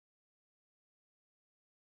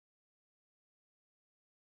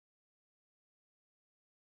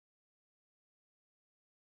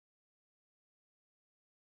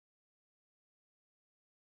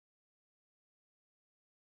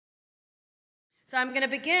So I'm going to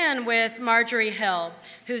begin with Marjorie Hill,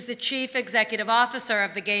 who's the Chief Executive Officer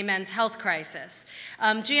of the Gay Men's Health Crisis.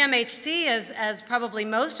 GMHC, as probably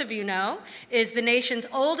most of you know, is the nation's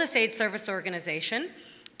oldest AIDS service organization,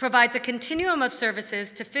 provides a continuum of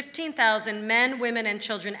services to 15,000 men, women, and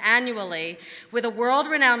children annually with a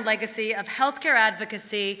world-renowned legacy of healthcare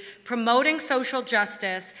advocacy, promoting social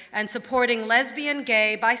justice, and supporting lesbian,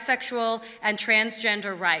 gay, bisexual, and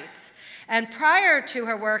transgender rights. And prior to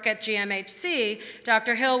her work at GMHC,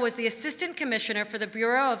 Dr. Hill was the Assistant Commissioner for the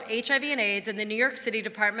Bureau of HIV and AIDS in the New York City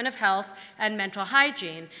Department of Health and Mental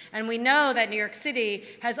Hygiene. And we know that New York City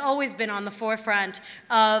has always been on the forefront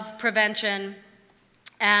of prevention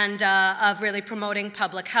and of really promoting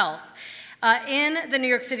public health. In the New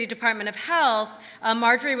York City Department of Health,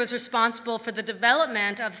 Marjorie was responsible for the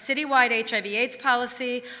development of citywide HIV/AIDS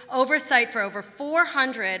policy, oversight for over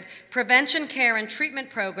 400 prevention, care, and treatment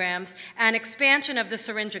programs, and expansion of the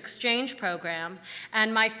syringe exchange program.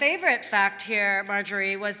 And my favorite fact here,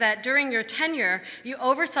 Marjorie, was that during your tenure, you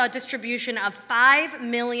oversaw distribution of 5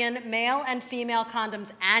 million male and female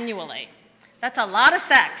condoms annually. That's a lot of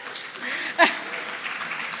sex.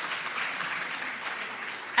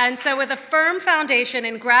 And so with a firm foundation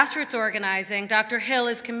in grassroots organizing, Dr. Hill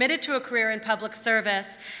is committed to a career in public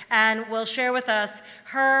service and will share with us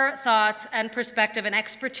her thoughts and perspective and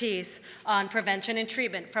expertise on prevention and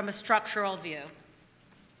treatment from a structural view.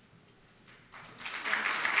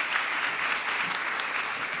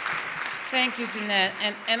 Thank you, Jeanette.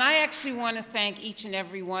 And I actually want to thank each and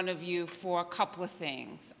every one of you for a couple of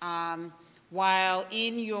things. While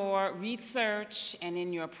in your research and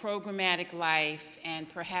in your programmatic life and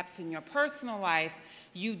perhaps in your personal life,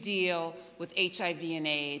 you deal with HIV and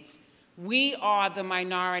AIDS, we are the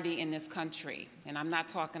minority in this country, and I'm not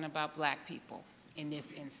talking about black people in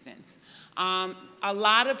this instance. A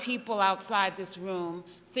lot of people outside this room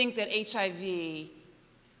think that HIV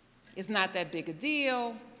is not that big a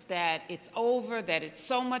deal, that it's over, that it's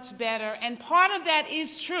so much better, and part of that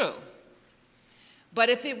is true. But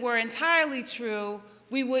if it were entirely true,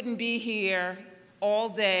 we wouldn't be here all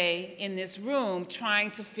day in this room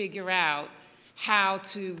trying to figure out how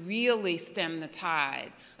to really stem the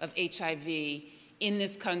tide of HIV in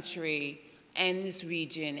this country and this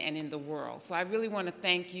region and in the world. So I really want to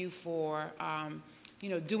thank you for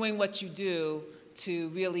doing what you do to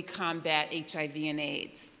really combat HIV and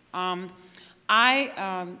AIDS.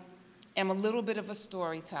 I am a little bit of a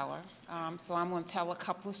storyteller. So I'm going to tell a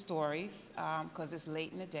couple of stories because it's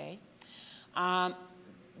late in the day.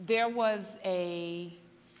 There was a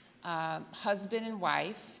husband and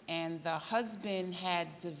wife, and the husband had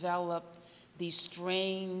developed these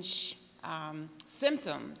strange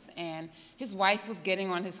symptoms, and his wife was getting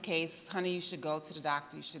on his case, honey, you should go to the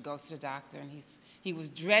doctor, you should go to the doctor, and he was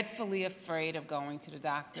dreadfully afraid of going to the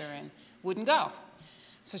doctor and wouldn't go.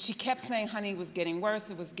 So she kept saying, honey, it was getting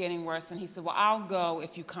worse, and he said, well, I'll go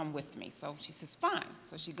if you come with me. So she says, fine.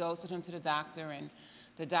 So she goes with him to the doctor, and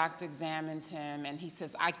the doctor examines him, and he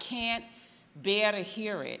says, I can't bear to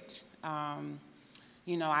hear it. I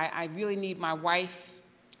really need my wife,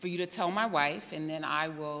 for you to tell my wife, and then I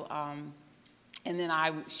will,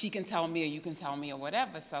 she can tell me, or you can tell me, or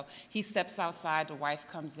whatever. So he steps outside, the wife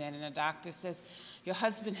comes in, and the doctor says, your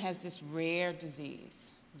husband has this rare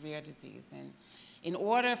disease, and in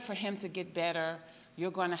order for him to get better,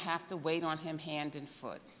 you're going to have to wait on him hand and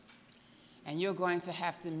foot. And you're going to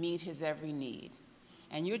have to meet his every need.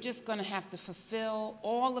 And you're just going to have to fulfill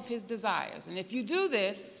all of his desires. And if you do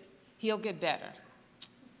this, he'll get better.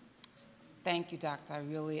 Thank you, doctor.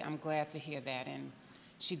 I'm glad to hear that. And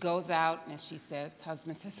she goes out and she says,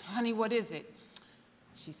 husband says, honey, what is it?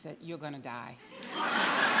 She said, you're going to die.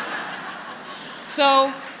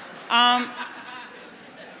 So,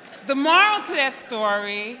 the moral to that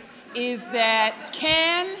story is that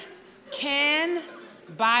can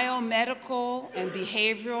biomedical and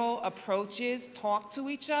behavioral approaches talk to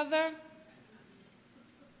each other?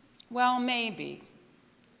 Well, maybe,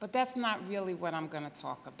 but that's not really what I'm going to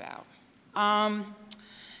talk about.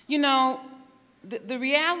 The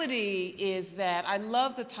reality is that I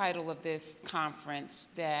love the title of this conference,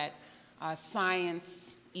 that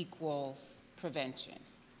science equals prevention.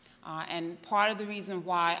 And part of the reason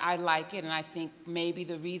why I like it, and I think maybe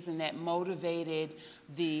the reason that motivated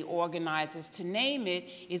the organizers to name it,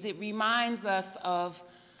 is it reminds us of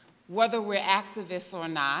whether we're activists or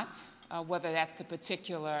not, whether that's the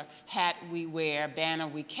particular hat we wear, banner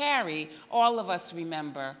we carry, all of us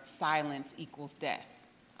remember silence equals death,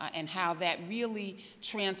 and how that really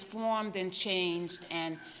transformed and changed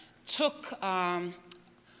and took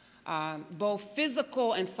both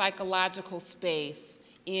physical and psychological space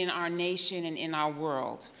in our nation and in our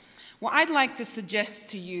world. Well, I'd like to suggest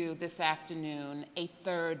to you this afternoon a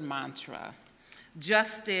third mantra: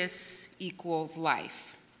 justice equals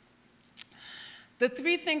life. The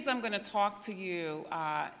three things I'm going to talk to you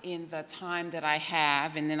in the time that I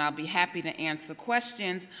have, and then I'll be happy to answer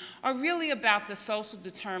questions, are really about the social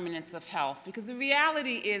determinants of health. Because the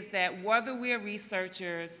reality is that whether we're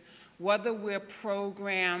researchers, whether we're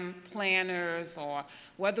program planners, or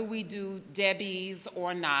whether we do Debbies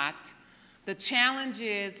or not, the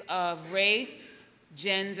challenges of race,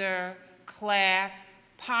 gender, class,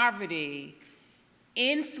 poverty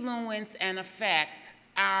influence and affect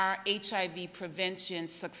our HIV prevention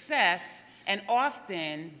success and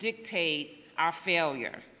often dictate our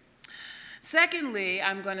failure. Secondly,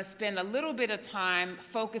 I'm going to spend a little bit of time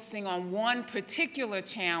focusing on one particular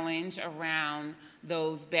challenge around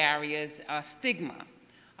those barriers, stigma.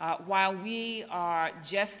 While we are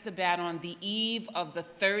just about on the eve of the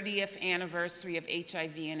 30th anniversary of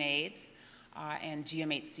HIV and AIDS and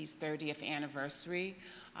GMHC's 30th anniversary,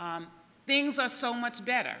 things are so much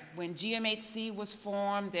better. When GMHC was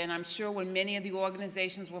formed, and I'm sure when many of the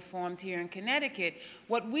organizations were formed here in Connecticut,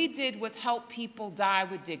 what we did was help people die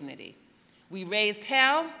with dignity. We raised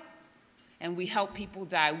hell, and we helped people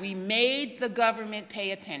die. We made the government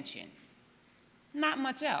pay attention. Not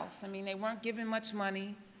much else. I mean, they weren't given much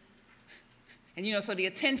money. And, you know, so the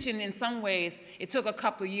attention, in some ways, it took a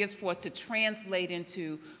couple of years for it to translate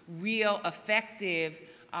into real effective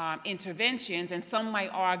interventions. And some might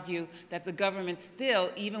argue that the government still,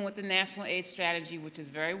 even with the National AIDS Strategy, which is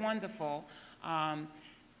very wonderful,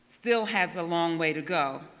 still has a long way to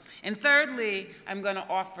go. And thirdly, I'm going to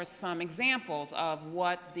offer some examples of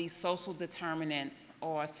what these social determinants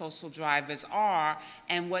or social drivers are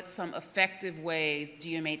and what some effective ways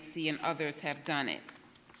GMHC and others have done it.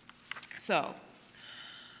 So,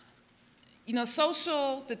 you know,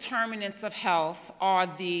 social determinants of health are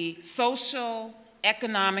the social,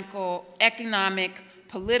 economic,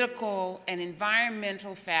 political, and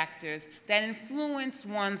environmental factors that influence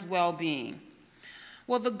one's well-being.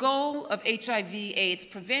 Well, the goal of HIV/AIDS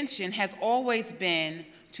prevention has always been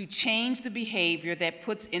to change the behavior that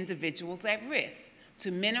puts individuals at risk,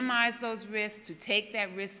 to minimize those risks, to take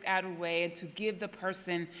that risk out of the way, and to give the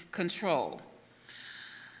person control.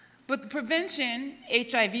 But the prevention,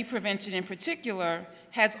 HIV prevention in particular,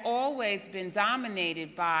 has always been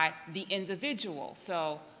dominated by the individual.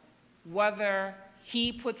 So whether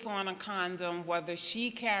he puts on a condom, whether she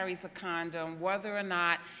carries a condom, whether or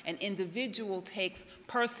not an individual takes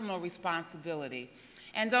personal responsibility.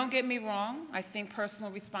 And don't get me wrong, I think personal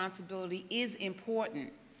responsibility is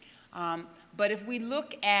important. But if we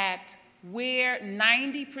look at where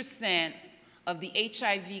 90% of the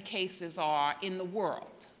HIV cases are in the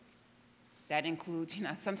world, that includes, you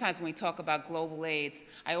know, sometimes when we talk about global AIDS,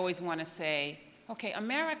 I always want to say, okay,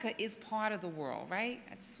 America is part of the world, right?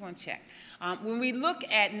 I just want to check. When we look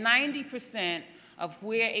at 90% of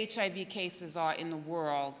where HIV cases are in the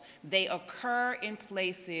world, they occur in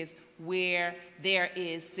places where there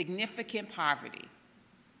is significant poverty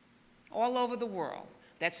all over the world.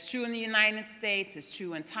 That's true in the United States, it's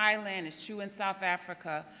true in Thailand, it's true in South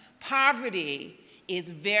Africa. Poverty is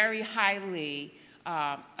very highly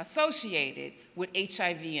associated with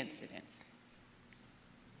HIV incidents.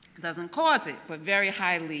 Doesn't cause it, but very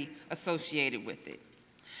highly associated with it.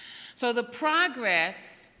 So the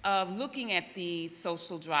progress of looking at these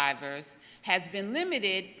social drivers has been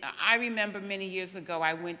limited. I remember many years ago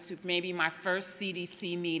I went to maybe my first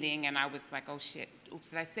CDC meeting and I was like, oh shit,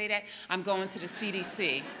 oops, did I say that? I'm going to the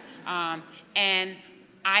CDC. And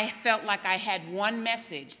I felt like I had one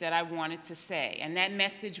message that I wanted to say, and that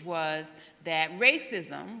message was that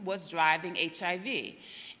racism was driving HIV.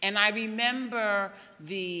 And I remember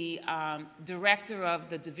the director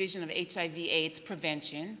of the Division of HIV/AIDS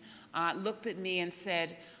Prevention looked at me and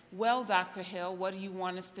said, well, Dr. Hill, what do you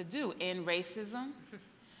want us to do? End racism?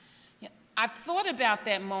 I've thought about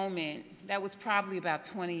that moment. That was probably about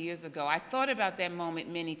 20 years ago. I thought about that moment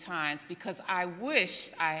many times because I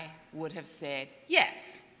wish I would have said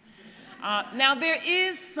yes. Now, there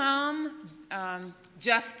is some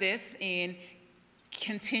justice in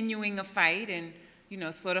continuing a fight and, you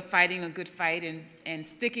know, sort of fighting a good fight and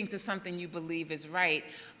sticking to something you believe is right.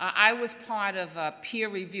 I was part of a peer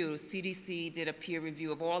review. CDC did a peer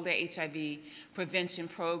review of all their HIV prevention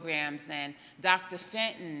programs, and Dr.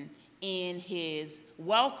 Fenton, in his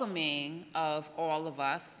welcoming of all of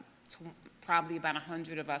us, probably about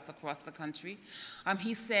 100 of us across the country,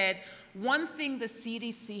 he said, one thing the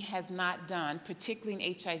CDC has not done, particularly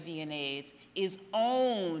in HIV and AIDS, is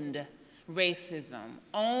owned racism,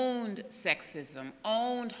 owned sexism,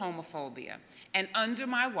 owned homophobia. And under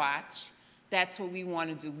my watch, That's what we want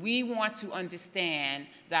to do. We want to understand,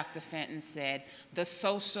 Dr. Fenton said, the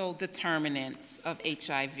social determinants of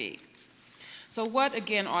HIV. So what,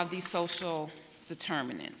 again, are these social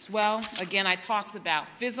determinants? Well, again, I talked about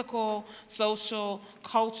physical, social,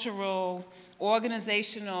 cultural,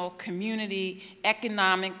 organizational, community,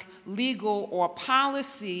 economic, legal, or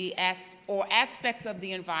policy or aspects of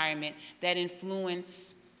the environment that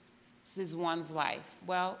influences one's life.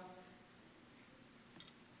 Well,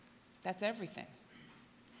 that's everything.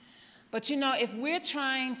 But you know, if we're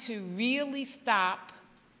trying to really stop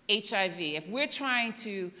HIV, if we're trying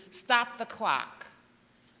to stop the clock,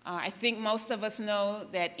 I think most of us know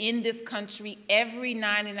that in this country, every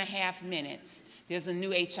 9.5 minutes, there's a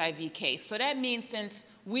new HIV case. So that means since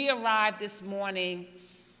we arrived this morning,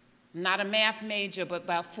 not a math major, but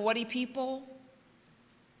about 40 people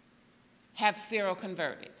have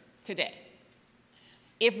seroconverted today.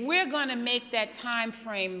 If we're going to make that time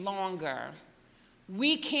frame longer,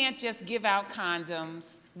 we can't just give out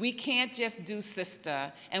condoms, we can't just do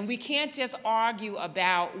sister, and we can't just argue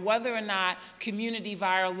about whether or not community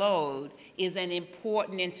viral load is an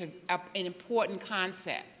important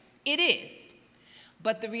concept. It is.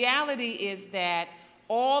 But the reality is that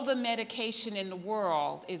all the medication in the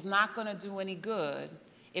world is not going to do any good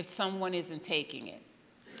if someone isn't taking it.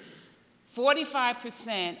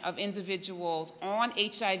 45% of individuals on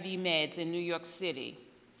HIV meds in New York City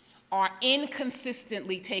are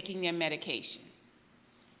inconsistently taking their medication.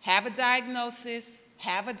 Have a diagnosis,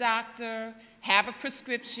 have a doctor, have a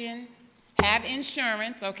prescription, have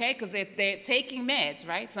insurance, okay, because they're taking meds,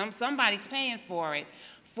 right? Somebody's paying for it,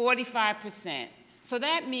 45%. So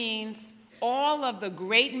that means all of the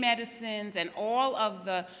great medicines and all of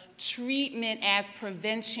the treatment as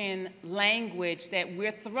prevention language that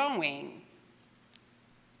we're throwing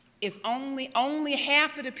is only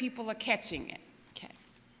half of the people are catching it. Okay.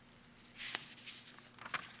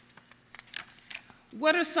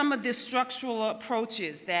 What are some of the structural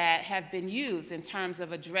approaches that have been used in terms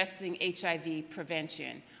of addressing HIV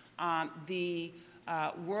prevention? The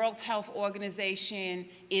World Health Organization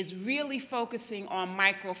is really focusing on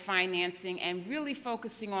microfinancing and really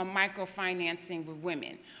focusing on microfinancing with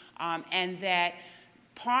women. And that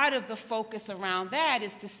part of the focus around that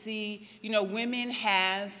is to see, you know, women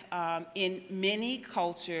have, in many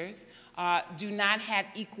cultures, do not have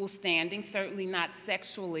equal standing, certainly not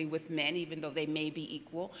sexually with men, even though they may be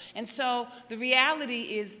equal. And so the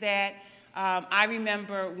reality is that I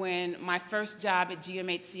remember when my first job at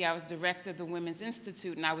GMHC, I was director of the Women's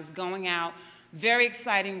Institute, and I was going out, very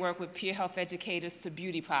exciting work with peer health educators to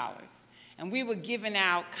beauty parlors. And we were giving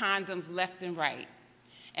out condoms left and right.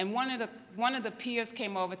 And one of the peers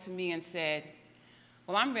came over to me and said,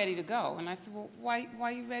 well, I'm ready to go. And I said, well, why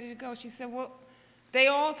are you ready to go? She said, well, they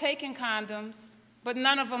all taking condoms, but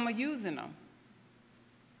none of them are using them.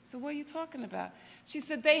 So what are you talking about? She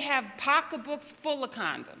said, they have pocketbooks full of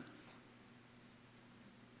condoms,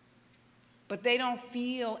 but they don't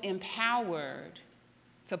feel empowered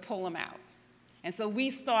to pull them out. And so we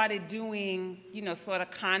started doing, you know, sort of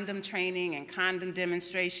condom training and condom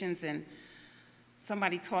demonstrations, and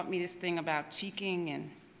somebody taught me this thing about cheeking, and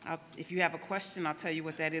if you have a question, I'll tell you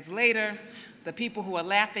what that is later. The people who are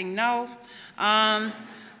laughing know.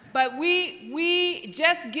 But we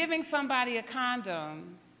just giving somebody a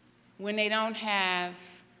condom when they don't have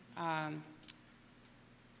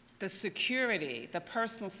the security, the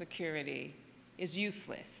personal security, is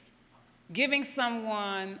useless. Giving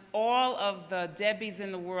someone all of the Debbies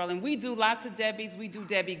in the world, and we do lots of Debbies, we do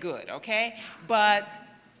Debbie good, okay? But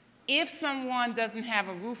if someone doesn't have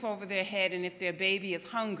a roof over their head and if their baby is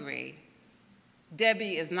hungry,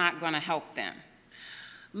 Debbie is not going to help them.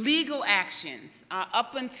 Legal actions.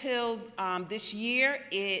 Up until this year,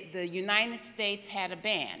 the United States had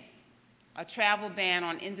a travel ban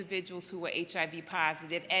on individuals who were HIV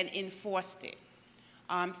positive and enforced it.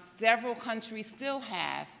 Several countries still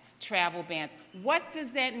have travel bans. What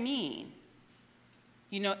does that mean?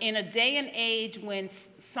 You know, in a day and age when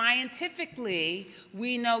scientifically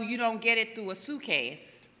we know you don't get it through a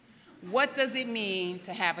suitcase, what does it mean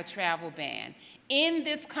to have a travel ban? In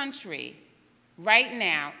this country, right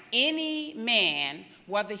now, any man,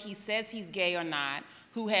 whether he says he's gay or not,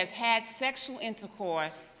 who has had sexual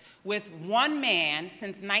intercourse with one man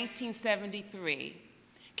since 1973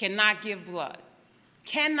 cannot give blood.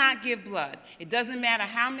 Cannot give blood. It doesn't matter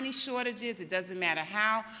how many shortages, it doesn't matter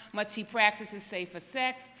how much he practices safer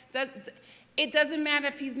sex. It doesn't matter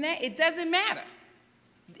if he's it doesn't matter.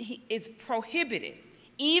 It's prohibited,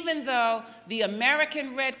 even though the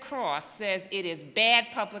American Red Cross says it is bad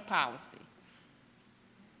public policy.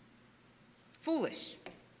 Foolish.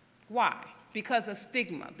 Why? because of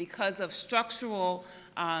stigma, because of structural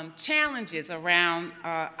challenges around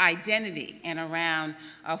identity and around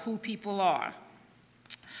who people are.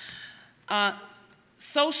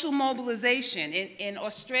 Social mobilization. In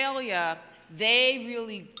Australia, they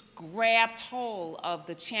really grabbed hold of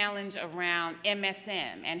the challenge around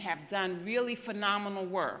MSM and have done really phenomenal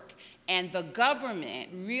work. And the government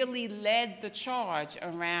really led the charge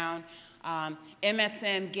around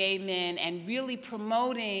MSM, gay men, and really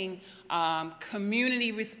promoting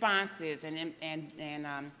community responses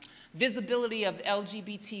and visibility of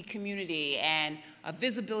LGBT community and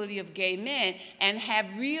visibility of gay men, and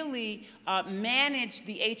have really managed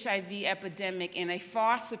the HIV epidemic in a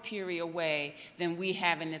far superior way than we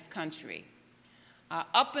have in this country.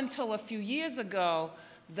 Up until a few years ago,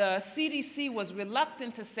 the CDC was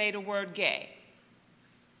reluctant to say the word gay.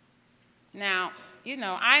 Now, you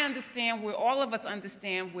know, I understand where, all of us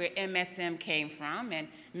understand where MSM came from, and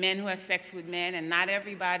men who have sex with men, and not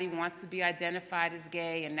everybody wants to be identified as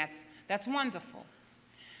gay, and that's wonderful.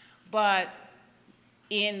 But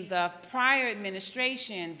in the prior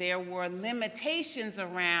administration, there were limitations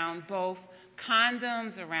around both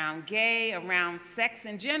condoms, around gay, around sex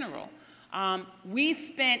in general. We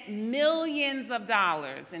spent millions of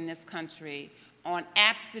dollars in this country on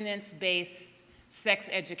abstinence-based sex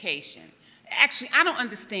education. Actually, I don't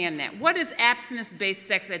understand that. What is abstinence-based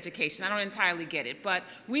sex education? I don't entirely get it. But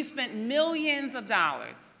we spent millions of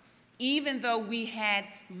dollars, even though we had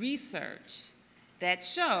research that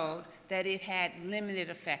showed that it had limited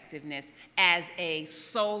effectiveness as a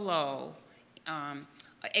solo,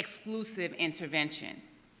 exclusive intervention.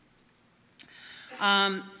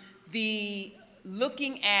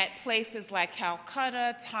 Looking at places like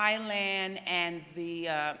Calcutta, Thailand, and the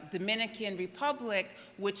Dominican Republic,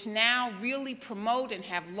 which now really promote and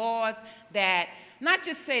have laws that not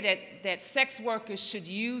just say that sex workers should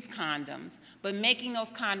use condoms, but making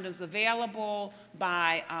those condoms available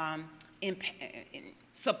by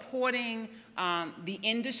supporting the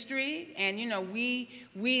industry. And you know, we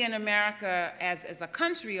in America as a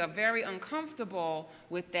country are very uncomfortable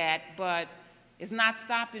with that, but it's not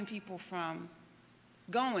stopping people from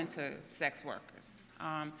going to sex workers.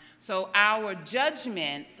 So our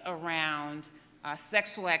judgments around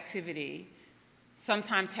sexual activity,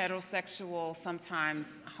 sometimes heterosexual,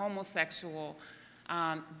 sometimes homosexual,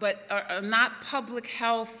 but are not public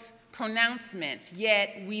health pronouncements,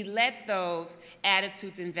 yet we let those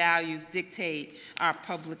attitudes and values dictate our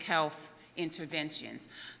public health interventions.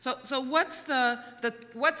 So what's the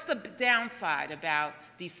downside about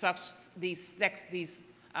these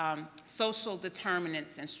social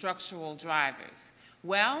determinants and structural drivers?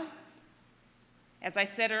 Well, as I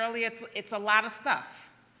said earlier, it's a lot of stuff.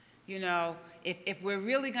 You know, if we're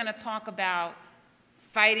really going to talk about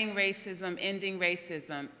fighting racism,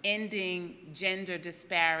 ending gender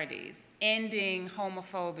disparities, ending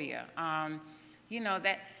homophobia, you know,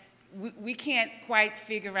 that we can't quite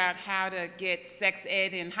figure out how to get sex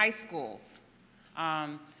ed in high schools.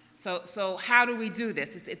 So how do we do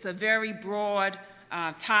this? It's a very broad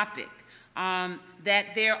topic.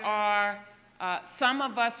 That there are some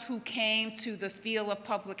of us who came to the field of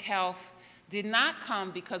public health did not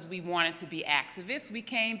come because we wanted to be activists. We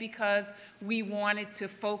came because we wanted to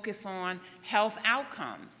focus on health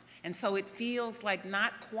outcomes. And so it feels like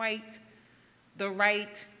not quite the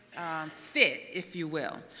right fit, if you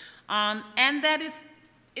will. And that is,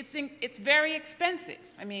 it's very expensive.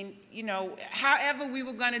 I mean, you know, however we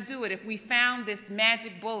were going to do it, if we found this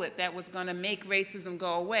magic bullet that was going to make racism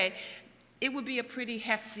go away, it would be a pretty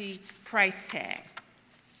hefty price tag.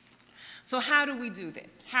 So how do we do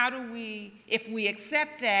this? How do we, if we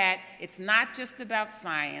accept that it's not just about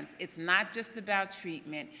science, it's not just about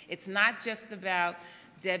treatment, it's not just about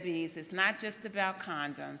Debbie's, it's not just about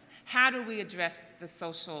condoms, how do we address the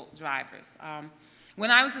social drivers?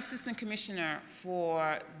 When I was assistant commissioner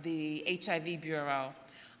for the HIV Bureau,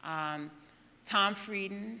 Tom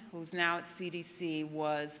Frieden, who's now at CDC,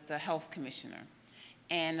 was the health commissioner.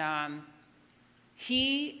 And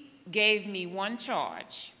he gave me one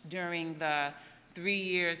charge during the 3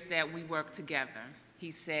 years that we worked together.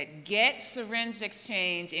 He said, get syringe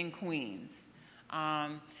exchange in Queens. I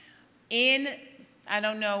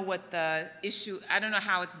don't know what the issue, I don't know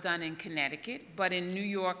how it's done in Connecticut, but in New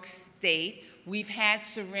York State, we've had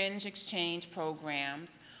syringe exchange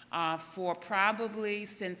programs for probably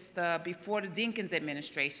since before the Dinkins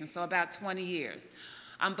administration, so about 20 years.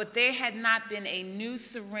 But there had not been a new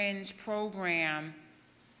syringe program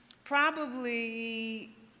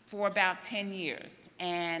probably for about 10 years.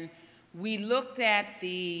 And we looked at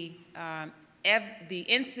the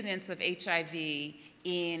incidence of HIV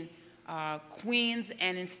in Queens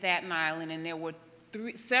and in Staten Island, and there were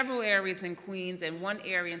several areas in Queens and one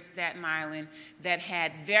area in Staten Island that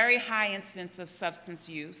had very high incidence of substance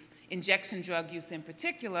use, injection drug use in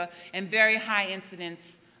particular, and very high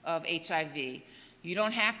incidence of HIV. You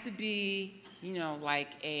don't have to be, you know,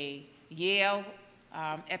 like a Yale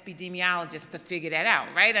epidemiologist to figure that out,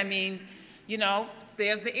 right? I mean, you know,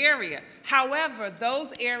 there's the area. However,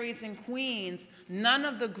 those areas in Queens, none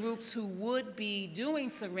of the groups who would be doing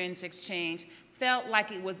syringe exchange felt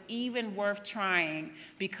like it was even worth trying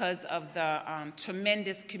because of the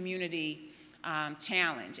tremendous community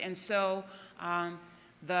challenge. And so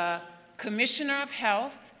the Commissioner of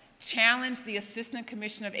Health challenged the Assistant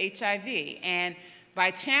Commissioner of HIV. And by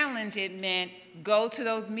challenge, it meant go to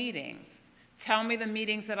those meetings. Tell me the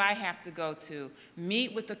meetings that I have to go to.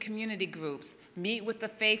 Meet with the community groups. Meet with the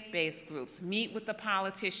faith-based groups. Meet with the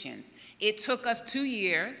politicians. It took us 2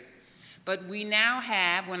 years. But we now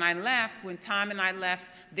have, when Tom and I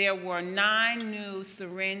left, there were 9 new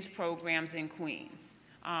syringe programs in Queens.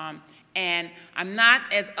 And I'm not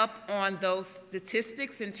as up on those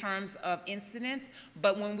statistics in terms of incidence,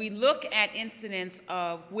 but when we look at incidence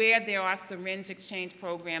of where there are syringe exchange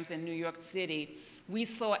programs in New York City, we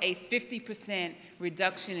saw a 50%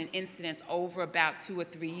 reduction in incidence over about 2 or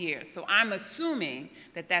 3 years. So I'm assuming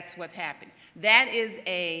that that's what's happened. That is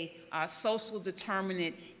a social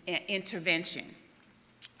determinant intervention.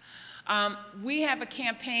 We have a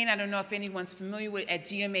campaign, I don't know if anyone's familiar with it, at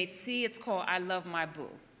GMHC. It's called I Love My Boo.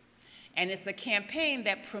 And it's a campaign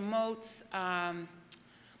that promotes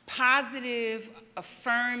positive,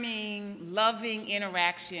 affirming, loving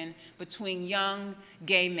interaction between young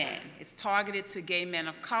gay men. It's targeted to gay men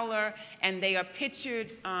of color, and they are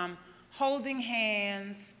pictured holding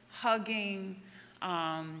hands, hugging,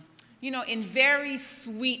 you know, in very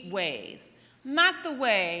sweet ways. Not the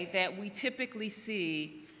way that we typically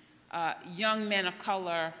see young men of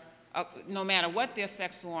color, no matter what their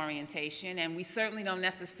sexual orientation, and we certainly don't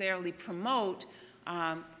necessarily promote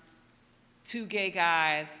 2 gay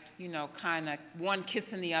guys, you know, kind of one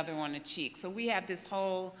kissing the other on the cheek. So we have this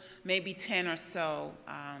whole maybe 10 or so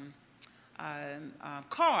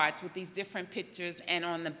cards with these different pictures, and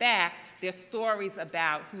on the back, there's stories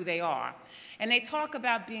about who they are. And they talk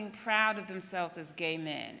about being proud of themselves as gay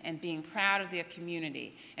men and being proud of their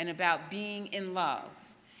community and about being in love.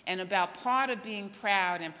 And about part of being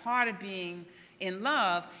proud and part of being in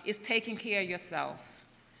love is taking care of yourself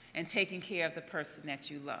and taking care of the person that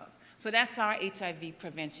you love. So that's our HIV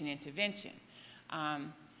prevention intervention.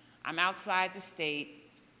 I'm outside the state,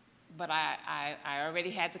 but I already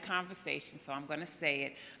had the conversation, so I'm going to say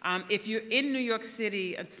it. If you're in New York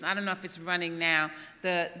City, I don't know if it's running now,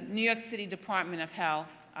 the New York City Department of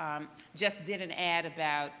Health just did an ad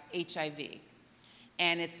about HIV.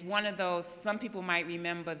 And it's one of those, some people might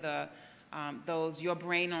remember those Your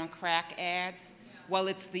Brain on Crack ads. Well,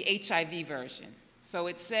 it's the HIV version. So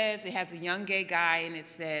it says, it has a young gay guy, and it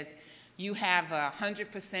says, you have a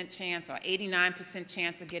 100% chance or 89%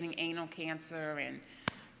 chance of getting anal cancer, and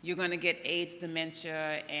you're going to get AIDS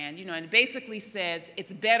dementia, and, you know, and it basically says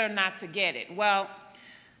it's better not to get it. Well,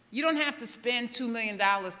 you don't have to spend $2 million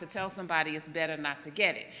to tell somebody it's better not to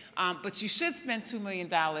get it. But you should spend $2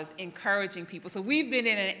 million encouraging people. So we've been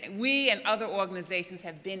in we and other organizations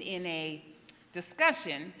have been in a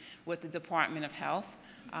discussion with the Department of Health,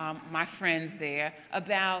 my friends there,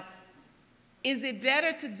 about is it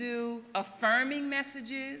better to do affirming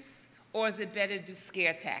messages or is it better to do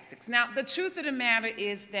scare tactics? Now, the truth of the matter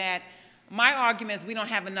is that my argument is we don't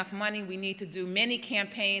have enough money. We need to do many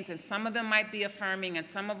campaigns, and some of them might be affirming, and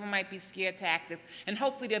some of them might be scare tactics, and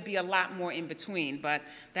hopefully there'll be a lot more in between, but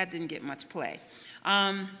that didn't get much play.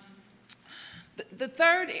 The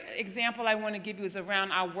third example I want to give you is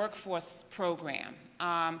around our workforce program.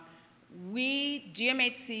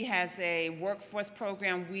 GMHC has a workforce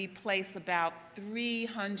program. We place about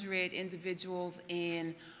 300 individuals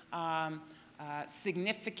in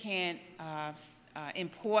significant,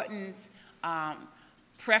 important,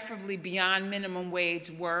 preferably beyond minimum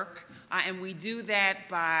wage work. And we do that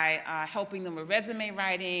by helping them with resume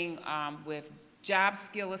writing, with job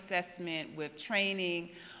skill assessment, with training.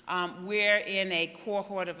 We're in a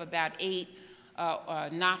cohort of about 8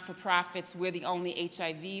 not-for-profits. We're the only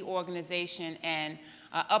HIV organization, and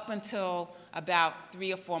up until about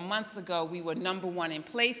 3 or 4 months ago, we were #1 in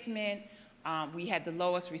placement. We had the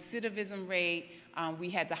lowest recidivism rate. We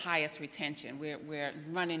had the highest retention. We're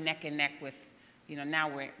running neck and neck with, you know, now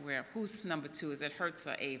we're who's #2? Is it Hertz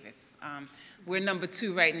or Avis? We're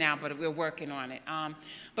 #2 right now, but we're working on it.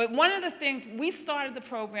 But one of the things, we started the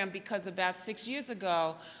program because about 6 years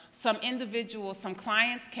ago, some individuals, some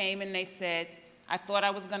clients came and they said, I thought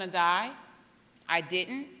I was going to die. I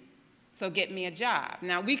didn't. So get me a job.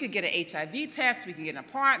 Now, we could get an HIV test, we could get an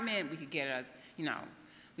apartment, we could get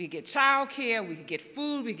we could get child care, we could get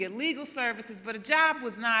food, we could get legal services, but a job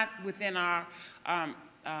was not within our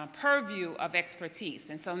purview of expertise.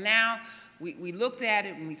 And so now we looked at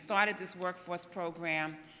it and we started this workforce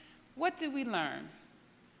program. What did we learn?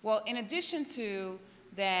 Well, in addition to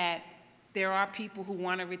that, there are people who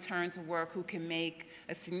want to return to work, who can make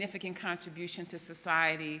a significant contribution to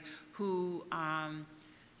society, who are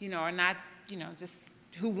not, just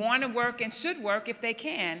who want to work and should work if they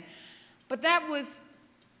can. But that was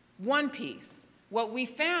one piece. What we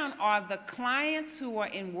found are the clients who are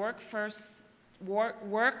in workforce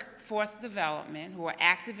development, who are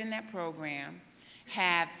active in that program,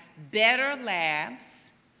 have better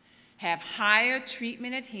labs, have higher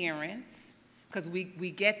treatment adherence, because we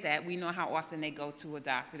get that. We know how often they go to a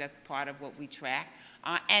doctor. That's part of what we track.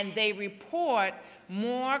 And they report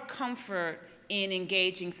more comfort in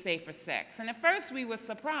engaging safer sex. And at first we were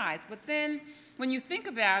surprised, but then when you think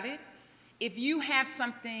about it, if you have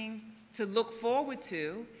something to look forward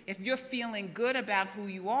to, if you're feeling good about who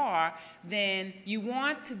you are, then you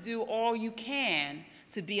want to do all you can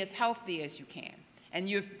to be as healthy as you can. And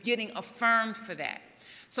you're getting affirmed for that.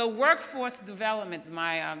 So workforce development,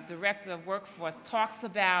 my director of workforce, talks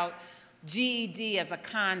about GED as a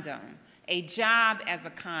condom, a job as a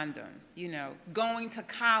condom, going to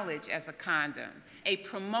college as a condom, a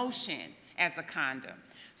promotion as a condom.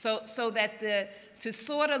 So that to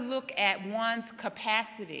sort of look at one's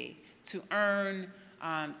capacity to earn,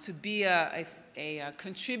 to be a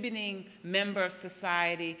contributing member of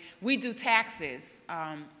society. We do taxes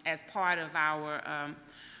as part of our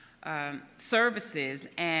services,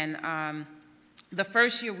 and the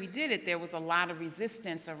first year we did it, there was a lot of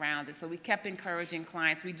resistance around it, so we kept encouraging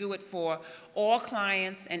clients. We do it for all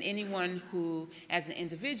clients and anyone who, as an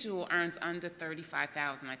individual, earns under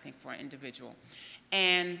 $35,000, I think, for an individual.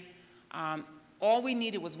 And all we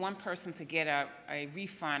needed was one person to get a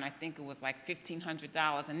refund. I think it was like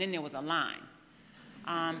 $1,500, and then there was a line.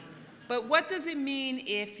 But what does it mean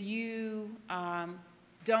if you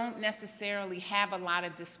don't necessarily have a lot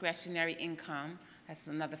of discretionary income? That's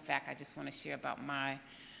another fact I just want to share about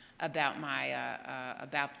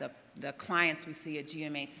the clients we see at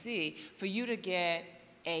GMHC. For you to get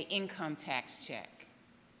an income tax check,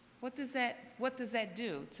 what does that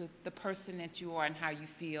do to the person that you are and how you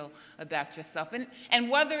feel about yourself? And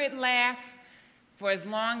whether it lasts for as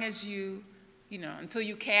long as until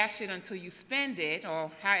you cash it, until you spend it, or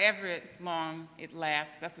however long it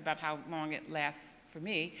lasts. That's about how long it lasts for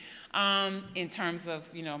me, in terms of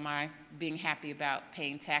my being happy about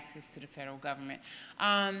paying taxes to the federal government.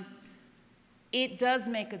 It does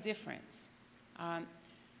make a difference.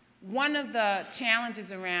 One of the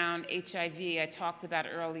challenges around HIV I talked about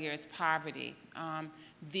earlier is poverty.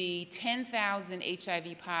 The 10,000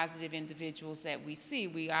 HIV positive individuals that we see,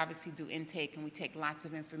 we obviously do intake and we take lots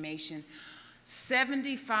of information.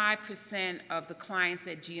 75% of the clients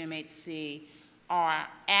at GMHC are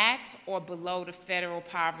at or below the federal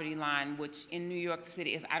poverty line, which in New York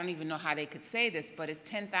City is, I don't even know how they could say this, but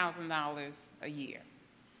it's $10,000 a year.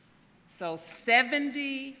 So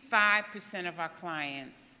 75% of our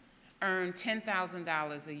clients earn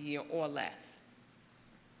 $10,000 a year or less.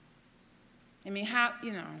 I mean,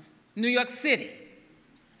 New York City.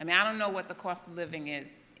 I mean, I don't know what the cost of living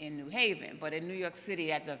is in New Haven, but in New York City,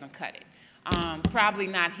 that doesn't cut it. Probably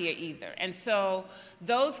not here either. And so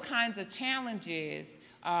those kinds of challenges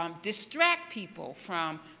distract people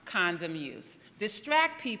from condom use,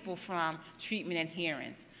 distract people from treatment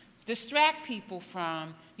adherence, distract people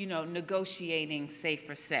from, negotiating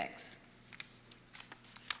safer sex.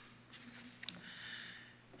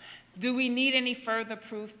 Do we need any further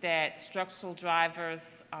proof that structural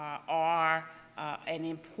drivers are an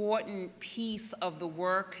important piece of the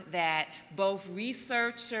work that both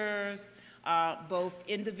researchers, both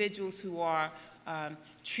individuals who are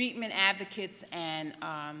treatment advocates and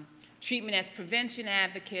treatment as prevention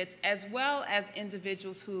advocates, as well as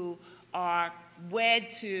individuals who are wed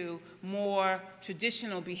to more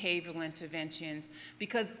traditional behavioral interventions?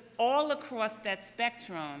 Because all across that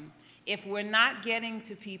spectrum, if we're not getting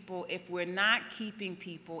to people, if we're not keeping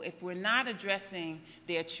people, if we're not addressing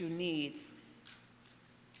their true needs,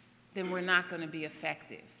 then we're not going to be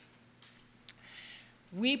effective.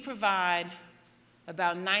 We provide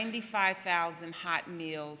about 95,000 hot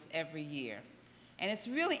meals every year. And it's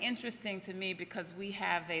really interesting to me because we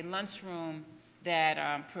have a lunchroom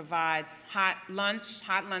that provides hot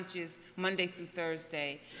lunches Monday through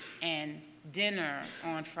Thursday, and dinner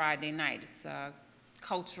on Friday night. It's a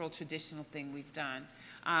cultural, traditional thing we've done.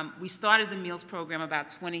 We started the meals program about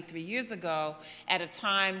 23 years ago at a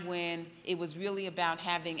time when it was really about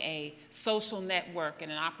having a social network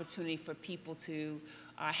and an opportunity for people to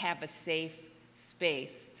have a safe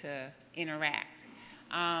space to interact.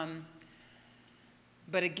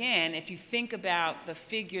 But again, if you think about the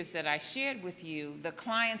figures that I shared with you, the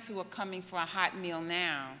clients who are coming for a hot meal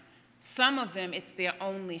now, some of them, it's their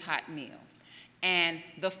only hot meal. And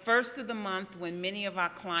the first of the month, when many of our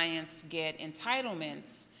clients get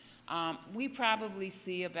entitlements, we probably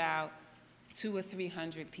see about 200 or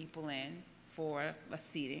 300 people in for a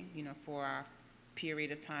seating, for our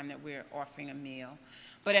period of time that we're offering a meal.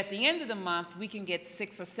 But at the end of the month, we can get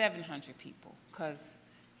 600 or 700 people because,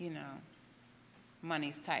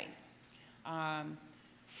 money's tight.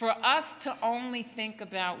 For us to only think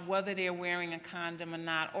about whether they're wearing a condom or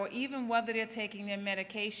not, or even whether they're taking their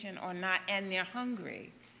medication or not, and they're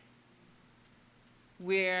hungry,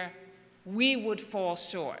 where we would fall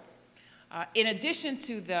short. In addition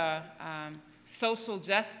to the social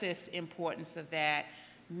justice importance of that,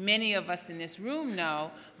 many of us in this room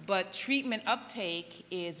know, but treatment uptake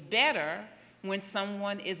is better when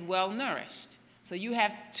someone is well nourished. So you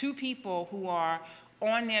have two people who are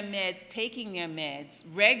on their meds, taking their meds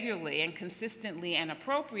regularly and consistently and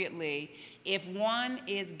appropriately. If one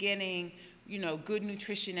is getting, good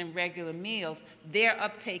nutrition and regular meals, their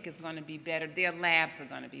uptake is going to be better, their labs are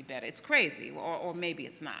going to be better. It's crazy, or maybe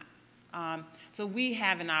it's not. So we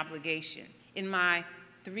have an obligation. In my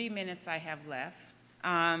 3 minutes I have left,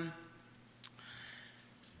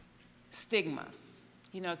 stigma.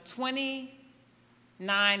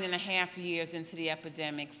 29 and a half years into the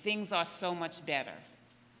epidemic, things are so much better.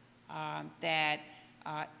 That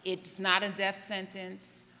it's not a death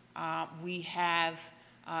sentence. We have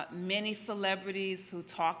many celebrities who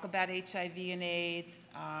talk about HIV and AIDS.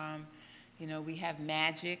 We have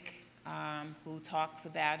Magic, who talks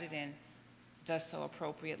about it and does so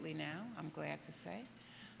appropriately now, I'm glad to say.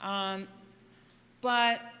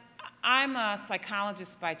 But I'm a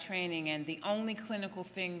psychologist by training, and the only clinical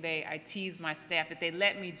thing I tease my staff that they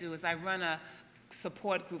let me do is I run a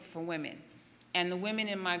support group for women. And the women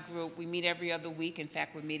in my group, we meet every other week. In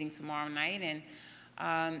fact, we're meeting tomorrow night.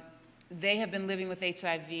 And they have been living with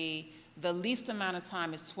HIV. The least amount of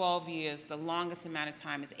time is 12 years. The longest amount of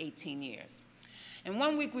time is 18 years. And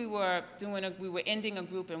one week we were ending a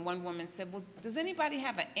group, and one woman said, well, does anybody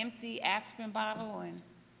have an empty aspirin bottle? And I'm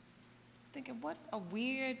thinking, what a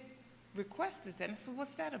weird request is that? And I said,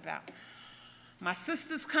 what's that about? My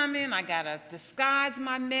sister's coming, I gotta disguise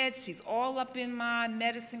my meds. She's all up in my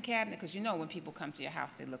medicine cabinet, because when people come to your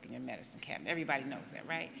house, they look in your medicine cabinet. Everybody knows that,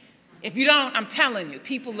 right? If you don't, I'm telling you,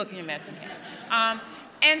 people look in your medicine cabinet.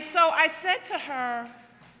 And so I said to her,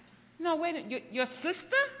 no, wait a minute, your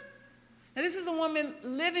sister? Now this is a woman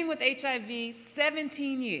living with HIV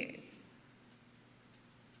 17 years.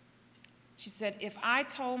 She said, if I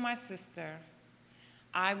told my sister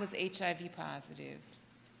I was HIV positive,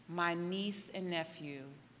 my niece and nephew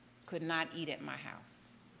could not eat at my house.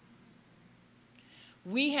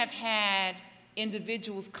 We have had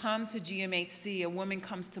individuals come to GMHC, a woman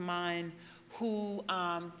comes to mind, who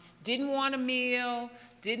didn't want a meal,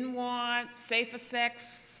 didn't want safer sex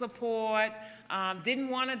support, didn't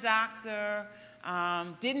want a doctor,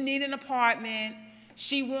 didn't need an apartment.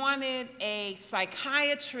 She wanted a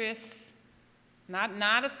psychiatrist,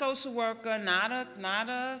 not a social worker, not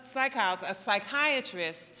a psychologist, a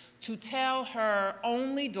psychiatrist, to tell her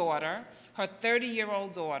only daughter, her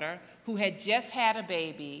 30-year-old daughter, who had just had a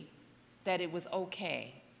baby, that it was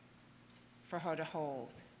okay for her to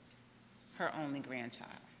hold her only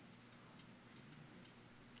grandchild.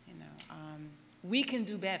 We can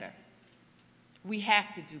do better. We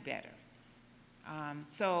have to do better.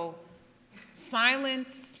 So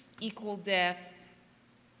silence equal death.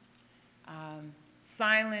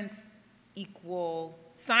 Science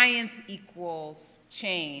equals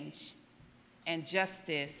change, and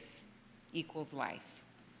justice equals life.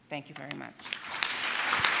 Thank you very much.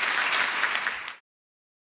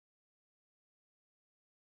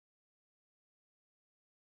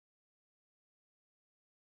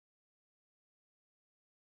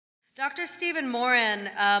 Dr. Stephen Morin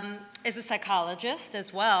is a psychologist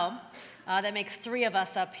as well. That makes 3 of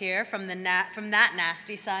us up here from that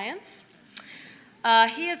nasty science.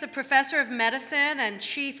 He is a professor of medicine and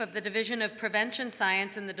chief of the Division of Prevention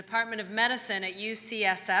Science in the Department of Medicine at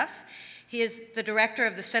UCSF. He is the director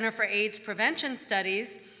of the Center for AIDS Prevention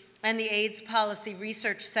Studies and the AIDS Policy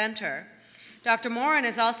Research Center. Dr. Morin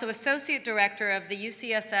is also associate director of the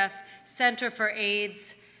UCSF Center for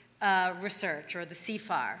AIDS Research, or the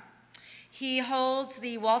CIRA. He holds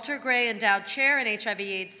the Walter Gray Endowed Chair in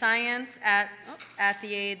HIV/AIDS Science at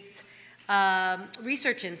the AIDS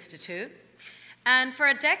Research Institute. And for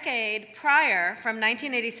a decade prior, from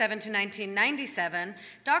 1987 to 1997,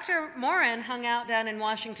 Dr. Morin hung out down in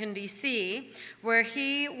Washington, D.C., where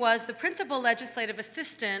he was the principal legislative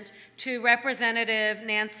assistant to Representative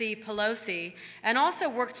Nancy Pelosi, and also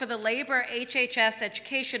worked for the Labor HHS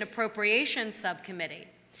Education Appropriations Subcommittee.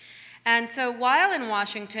 And so while in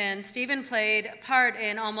Washington, Stephen played a part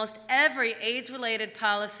in almost every AIDS-related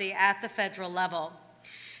policy at the federal level.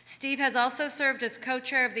 Steve has also served as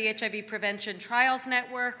co-chair of the HIV Prevention Trials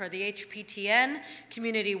Network, or the HPTN,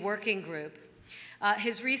 Community Working Group.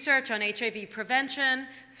 His research on HIV prevention,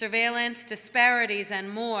 surveillance, disparities, and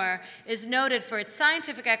more is noted for its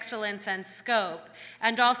scientific excellence and scope,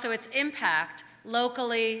 and also its impact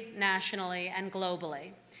locally, nationally, and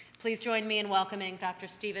globally. Please join me in welcoming Dr.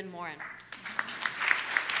 Stephen Morin.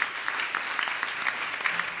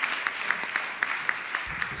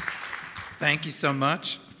 Thank you so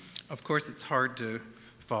much. Of course, it's hard to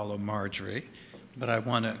follow Marjorie, but I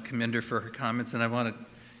want to commend her for her comments, and I want to,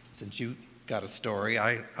 since you got a story,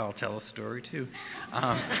 I'll tell a story too.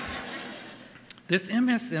 This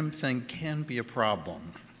MSM thing can be a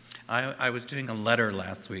problem. I was doing a letter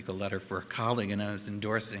last week, a letter for a colleague, and I was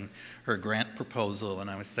endorsing her grant proposal, and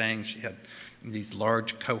I was saying she had these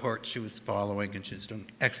large cohorts she was following, and she was doing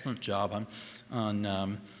an excellent job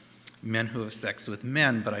on men who have sex with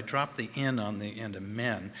men, but I dropped the N on the end of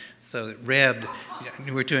men. So it read,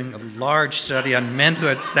 we're doing a large study on men who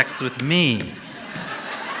had sex with me.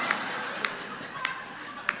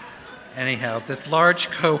 Anyhow, this large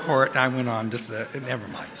cohort, I went on to say, never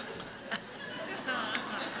mind.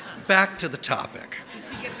 Back to the topic. Did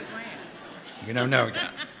she get the grant? We don't know yet.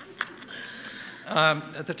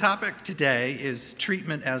 The topic today is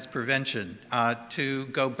treatment as prevention. To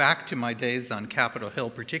go back to my days on Capitol Hill,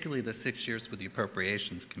 particularly the 6 years with the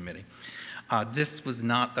Appropriations Committee, this was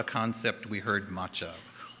not the concept we heard much of.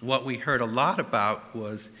 What we heard a lot about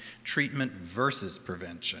was treatment versus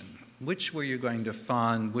prevention. Which were you going to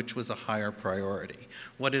fund? Which was a higher priority?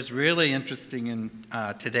 What is really interesting in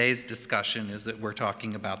today's discussion is that we're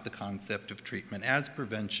talking about the concept of treatment as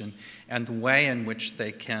prevention and the way in which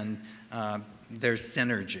they can there's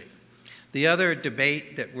synergy. The other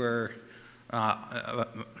debate that we're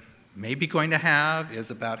maybe going to have is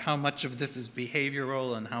about how much of this is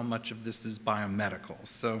behavioral and how much of this is biomedical.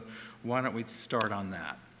 So why don't we start on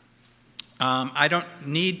that? I don't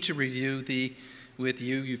need to review with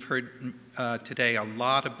you. You've heard today a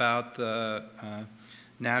lot about the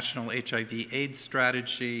National HIV/AIDS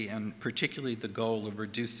strategy and particularly the goal of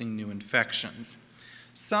reducing new infections.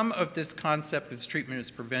 Some of this concept of treatment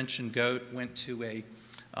as prevention went to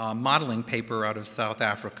a modeling paper out of South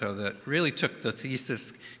Africa that really took the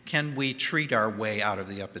thesis, can we treat our way out of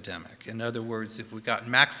the epidemic? In other words, if we got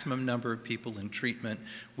maximum number of people in treatment,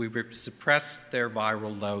 we suppressed their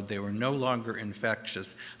viral load, they were no longer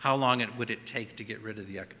infectious, how long would it take to get rid of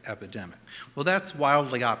the epidemic? Well, that's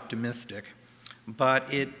wildly optimistic.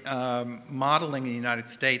 But modeling in the United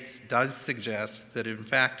States does suggest that, in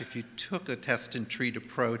fact, if you took a test and treat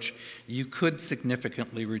approach, you could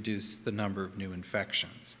significantly reduce the number of new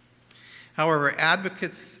infections. However,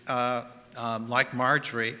 advocates like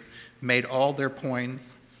Marjorie made all their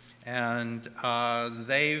points, and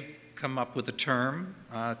they've come up with a term,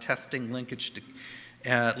 testing linkage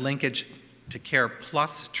to care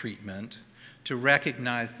plus treatment, to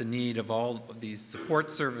recognize the need of all of these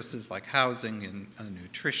support services like housing and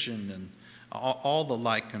nutrition and all the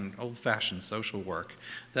like and old-fashioned social work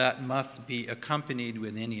that must be accompanied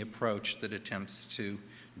with any approach that attempts to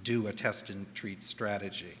do a test and treat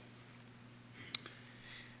strategy.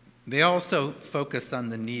 They also focus on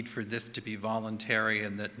the need for this to be voluntary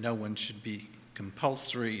and that no one should be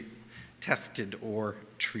compulsory tested or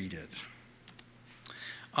treated.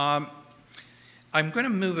 I'm going to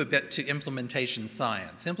move a bit to implementation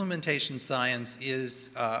science. Implementation science is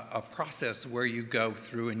a process where you go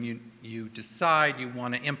through and you decide you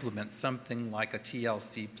want to implement something like a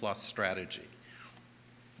TLC plus strategy.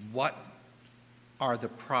 What are the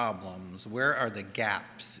problems? Where are the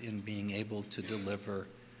gaps in being able to deliver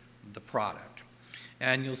the product?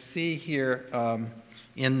 And you'll see here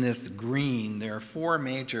in this green, there are 4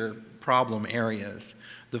 major problem areas.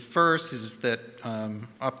 The first is that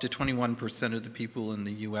up to 21% of the people in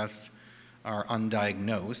the US are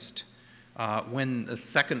undiagnosed. When the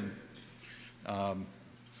second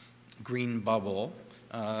green bubble,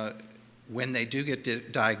 when they do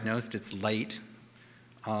get diagnosed, it's late.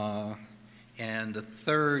 And the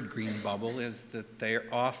third green bubble is that they're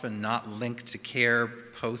often not linked to care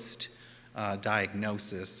post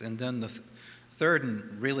diagnosis. And then the third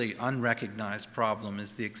and really unrecognized problem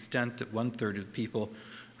is the extent that 1/3 of people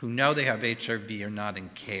who know they have HIV are not in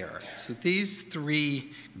care. So these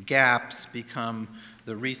three gaps become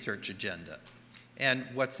the research agenda. And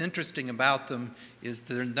what's interesting about them is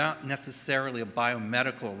they're not necessarily a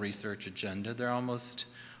biomedical research agenda. They're almost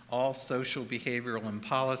all social, behavioral, and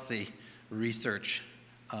policy research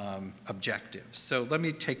objectives. So let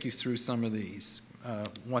me take you through some of these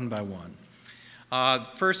one by one.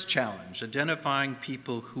 First challenge, identifying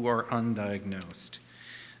people who are undiagnosed.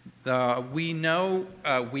 We know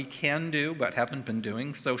we can do, but haven't been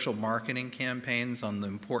doing, social marketing campaigns on the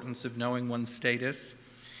importance of knowing one's status.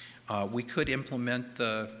 We could implement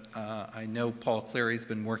I know Paul Cleary's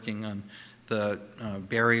been working on the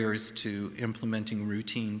barriers to implementing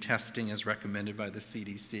routine testing as recommended by the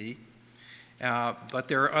CDC. But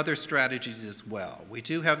there are other strategies as well. We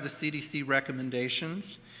do have the CDC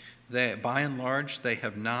recommendations. By and large, they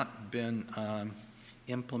have not been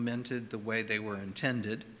implemented the way they were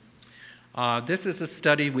intended. This is a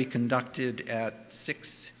study we conducted at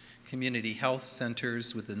 6 community health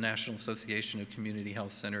centers with the National Association of Community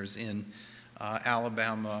Health Centers in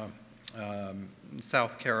Alabama,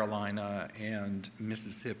 South Carolina, and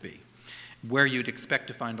Mississippi, where you'd expect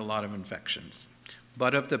to find a lot of infections.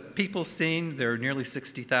 But of the people seen, there are nearly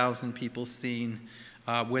 60,000 people seen.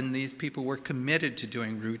 When these people were committed to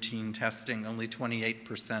doing routine testing, only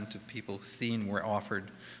 28% of people seen were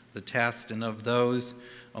offered the test, and of those,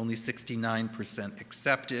 only 69%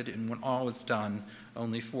 accepted, and when all was done,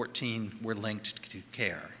 only 14 were linked to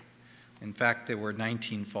care. In fact, there were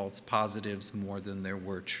 19 false positives more than there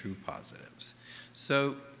were true positives.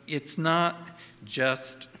 So it's not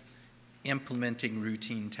just implementing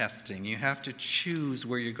routine testing. You have to choose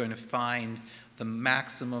where you're going to find the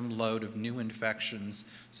maximum load of new infections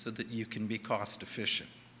so that you can be cost efficient.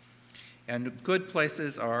 And good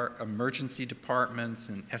places are emergency departments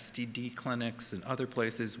and STD clinics and other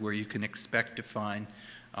places where you can expect to find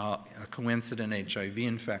a coincident HIV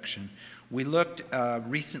infection. We looked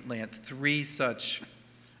recently at 3 such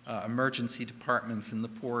emergency departments in the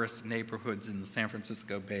poorest neighborhoods in the San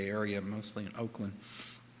Francisco Bay Area, mostly in Oakland.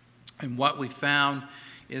 And what we found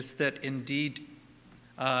is that indeed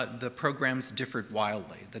the programs differed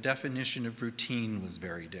wildly. The definition of routine was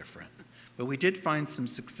very different. But we did find some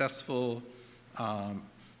successful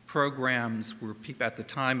programs where people, at the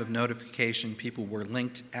time of notification, people were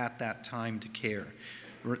linked at that time to care.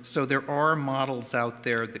 So there are models out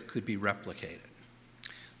there that could be replicated.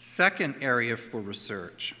 Second area for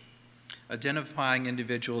research, identifying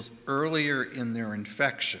individuals earlier in their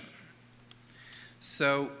infection.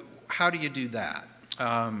 So how do you do that?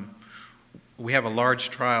 We have a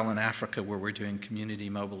large trial in Africa where we're doing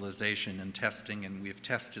community mobilization and testing, and we've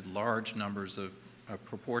tested large numbers of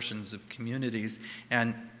proportions of communities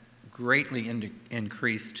and greatly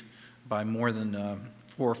increased by more than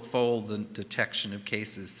 4-fold the detection of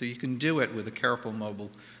cases. So you can do it with a careful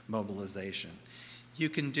mobilization. You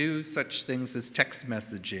can do such things as text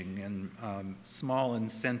messaging and small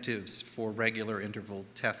incentives for regular interval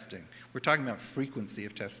testing. We're talking about frequency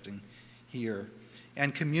of testing here.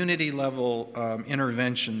 And community-level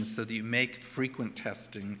interventions so that you make frequent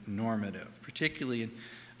testing normative, particularly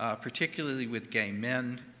with gay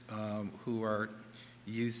men who are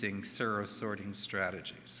using CIRA sorting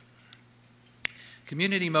strategies.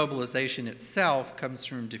 Community mobilization itself comes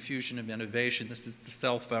from diffusion of innovation. This is the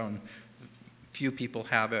cell phone. Few people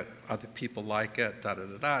have it, other people like it,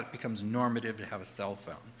 da-da-da-da. It becomes normative to have a cell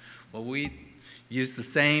phone. Well, we use the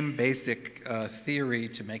same basic theory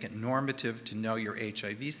to make it normative to know your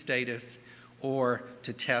HIV status or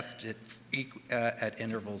to test it at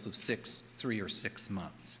intervals of 3 or 6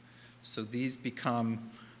 months. So these become,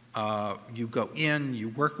 you go in, you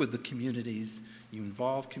work with the communities, you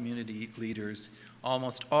involve community leaders.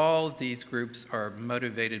 Almost all of these groups are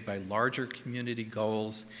motivated by larger community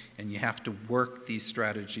goals, and you have to work these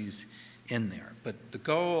strategies in there. But the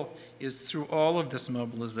goal is through all of this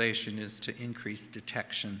mobilization is to increase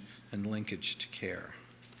detection and linkage to care.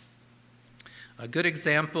 A good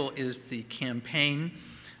example is the campaign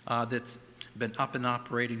that's been up and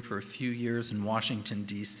operating for a few years in Washington,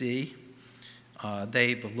 D.C.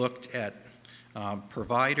 They've looked at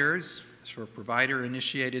providers for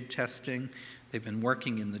provider-initiated testing. They've been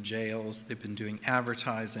working in the jails. They've been doing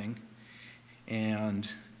advertising. And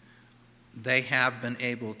they have been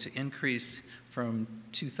able to increase from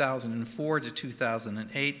 2004 to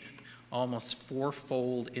 2008, almost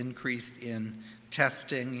 4-fold increase in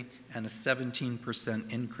testing and a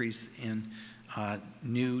 17% increase in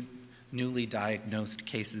newly diagnosed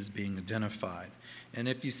cases being identified. And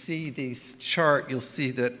if you see this chart, you'll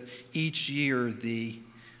see that each year the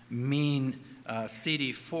mean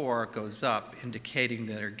CD4 goes up, indicating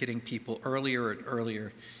that they're getting people earlier and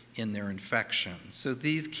earlier in their infection. So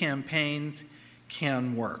these campaigns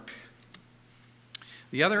can work.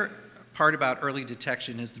 The other part about early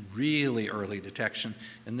detection is really early detection,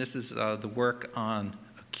 and this is the work on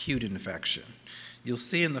acute infection. You'll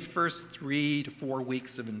see in the first 3 to 4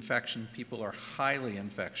 weeks of infection, people are highly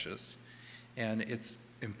infectious, and it's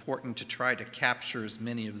important to try to capture as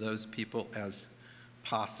many of those people as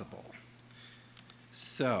possible.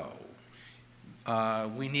 So,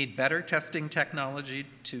 we need better testing technology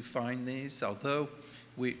to find these, although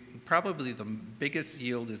probably the biggest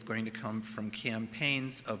yield is going to come from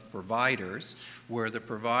campaigns of providers, where the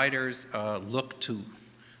providers look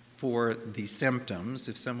for the symptoms.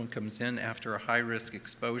 If someone comes in after a high-risk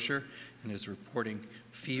exposure and is reporting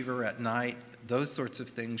fever at night, those sorts of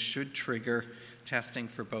things should trigger testing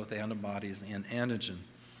for both antibodies and antigen.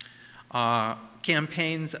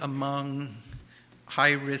 Campaigns among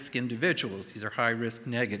high-risk individuals, these are high-risk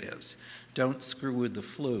negatives. Don't screw with the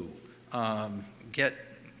flu. Get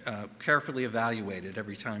carefully evaluated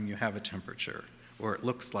every time you have a temperature or it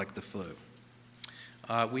looks like the flu.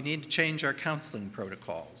 We need to change our counseling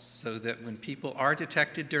protocols so that when people are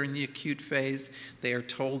detected during the acute phase, they are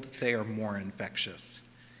told that they are more infectious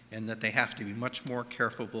and that they have to be much more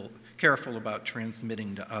careful about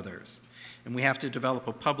transmitting to others. And we have to develop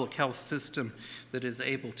a public health system that is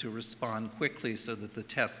able to respond quickly so that the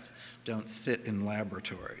tests don't sit in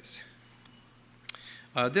laboratories.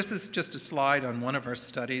 This is just a slide on one of our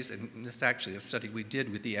studies, and this is actually a study we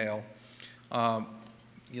did with Yale.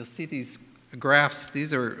 You'll see these graphs.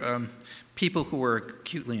 These are people who were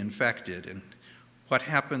acutely infected, and what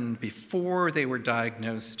happened before they were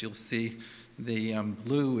diagnosed. You'll see the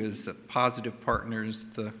blue is positive partners,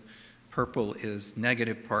 the purple is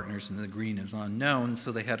negative partners, and the green is unknown.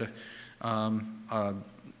 So they had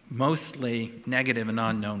mostly negative and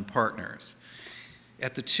unknown partners.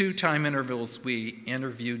 At the 2 time intervals we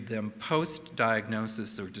interviewed them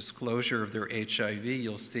post-diagnosis or disclosure of their HIV,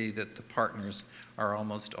 you'll see that the partners are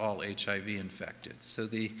almost all HIV infected. So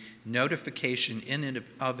the notification in and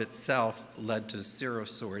of itself led to CIRA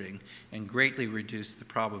sorting and greatly reduced the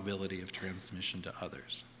probability of transmission to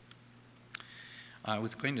others. I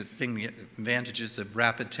was going to sing the advantages of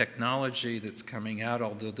rapid technology that's coming out,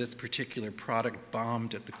 although this particular product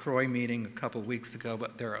bombed at the CROI meeting a couple weeks ago,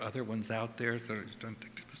 but there are other ones out there, so don't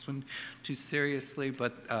take this one too seriously.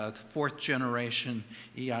 But the 4th generation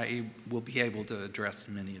EIE will be able to address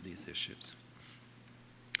many of these issues.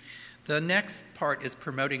 The next part is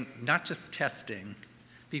promoting not just testing,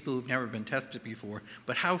 people who've never been tested before,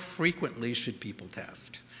 but how frequently should people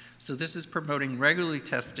test? So this is promoting regularly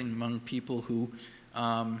testing among people who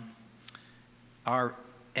are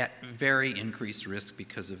at very increased risk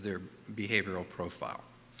because of their behavioral profile.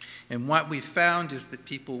 And what we found is that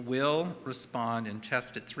people will respond and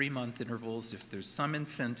test at 3-month intervals if there's some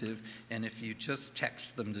incentive, and if you just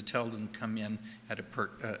text them to tell them to come in at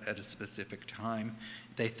a specific time.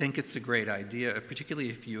 They think it's a great idea, particularly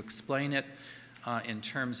if you explain it in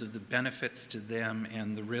terms of the benefits to them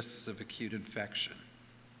and the risks of acute infection.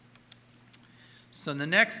 So the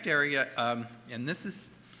next area, and this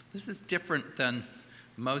is different than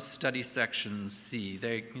most study sections see.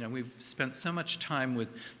 We've spent so much time with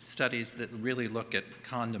studies that really look at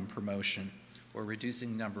condom promotion or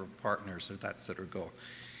reducing the number of partners, or that sort of goal.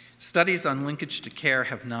 Studies on linkage to care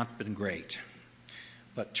have not been great,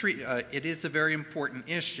 but it is a very important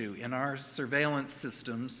issue. In our surveillance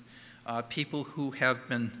systems, people who have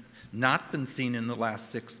not been seen in the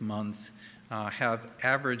last 6 months have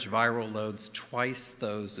average viral loads twice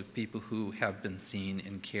those of people who have been seen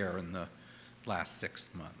in care in the last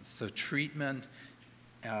 6 months. So treatment,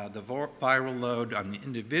 the viral load on the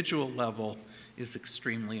individual level is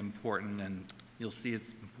extremely important, and you'll see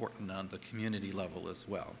it's important on the community level as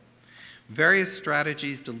well. Various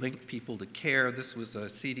strategies to link people to care. This was a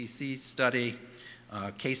CDC study.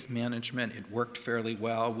 Case management, it worked fairly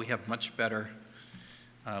well. We have much better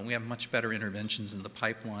interventions in the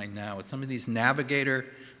pipeline now. Some of these Navigator,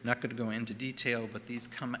 I'm not going to go into detail, but these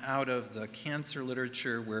come out of the cancer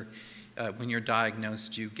literature where when you're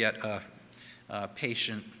diagnosed, you get a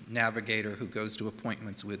patient navigator who goes to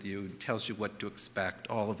appointments with you and tells you what to expect,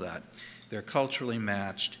 all of that. They're culturally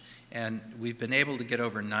matched, and we've been able to get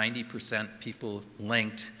over 90% people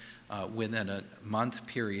linked within a month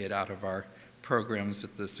period out of our programs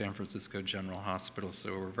at the San Francisco General Hospital,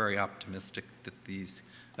 so we're very optimistic that these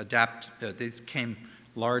came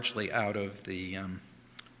largely out of the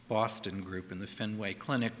Boston group and the Fenway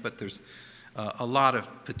Clinic, but there's a lot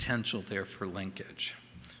of potential there for linkage.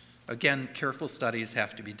 Again, careful studies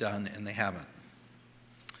have to be done, and they haven't.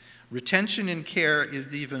 Retention in care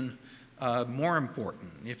is even more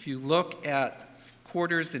important. If you look at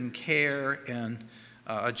quarters in care and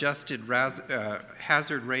adjusted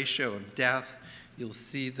hazard ratio of death, you'll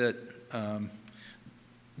see that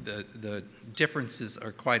the differences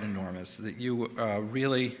are quite enormous, that you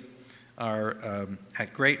really are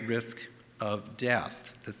at great risk of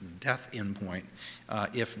death, this is death endpoint,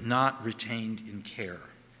 if not retained in care.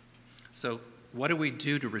 So what do we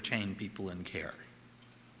do to retain people in care?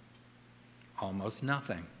 Almost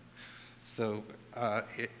nothing. So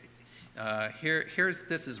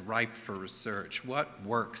this is ripe for research. What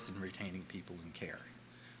works in retaining people in care?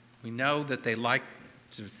 We know that they like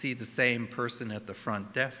to see the same person at the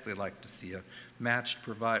front desk. They like to see a matched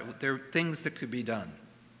provider. There are things that could be done.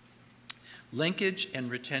 Linkage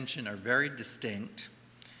and retention are very distinct,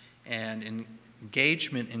 and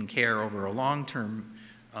engagement in care over a long term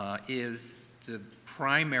is the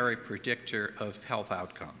primary predictor of health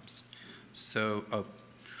outcomes. So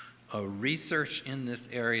research in this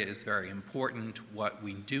area is very important. What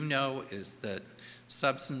we do know is that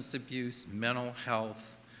substance abuse, mental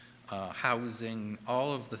health, housing,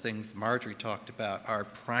 all of the things Marjorie talked about are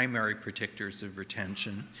primary predictors of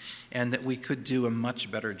retention, and that we could do a much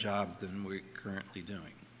better job than we're currently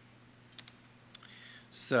doing.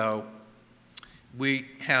 So we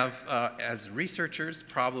have, as researchers,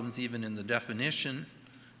 problems even in the definition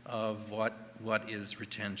of what is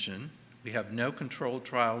retention. We have no controlled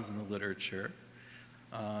trials in the literature.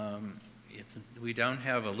 We don't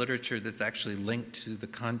have a literature that's actually linked to the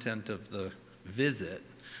content of the visit.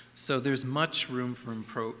 So there's much room for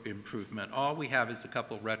improvement. All we have is a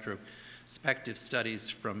couple retrospective studies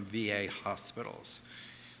from VA hospitals.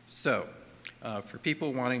 So for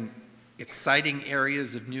people wanting exciting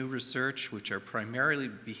areas of new research, which are primarily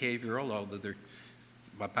behavioral, although they're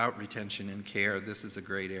about retention in care, this is a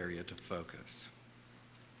great area to focus.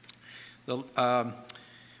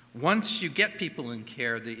 Once you get people in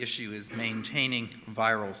care, the issue is maintaining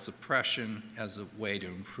viral suppression as a way to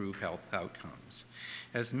improve health outcomes.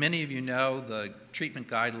 As many of you know, the treatment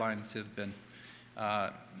guidelines have been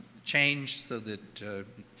changed so that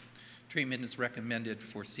treatment is recommended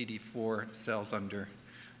for CD4 cells under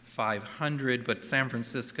 500, but San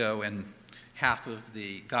Francisco and half of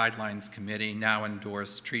the guidelines committee now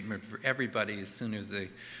endorse treatment for everybody as soon as they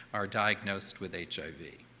are diagnosed with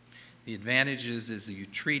HIV. The advantages is that you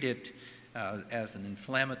treat it as an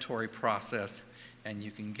inflammatory process, and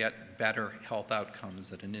you can get better health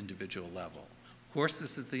outcomes at an individual level. Of course,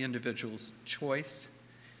 this is the individual's choice,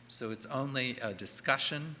 so it's only a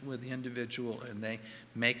discussion with the individual, and they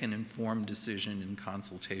make an informed decision in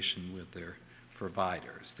consultation with their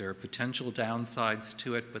providers. There are potential downsides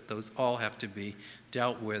to it, but those all have to be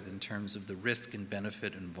dealt with in terms of the risk and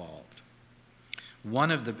benefit involved.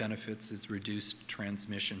 One of the benefits is reduced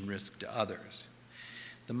transmission risk to others.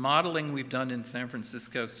 The modeling we've done in San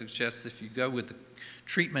Francisco suggests if you go with the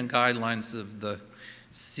treatment guidelines of the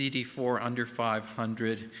CD4 under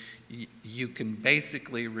 500, you can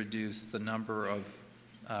basically reduce the number of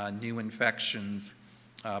new infections.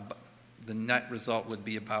 The net result would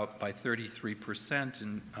be about by 33%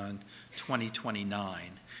 in 2029.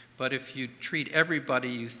 But if you treat everybody,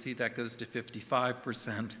 you see that goes to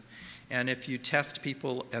 55%. And if you test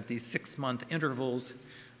people at these 6-month intervals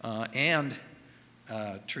and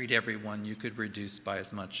treat everyone, you could reduce by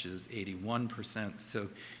as much as 81%. So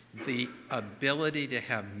the ability to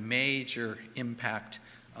have major impact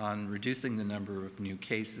on reducing the number of new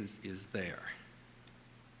cases is there.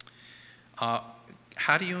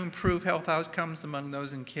 How do you improve health outcomes among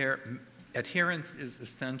those in care? Adherence is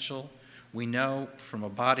essential. We know from a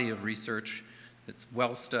body of research that's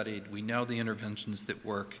well studied, we know the interventions that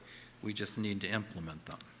work. We just need to implement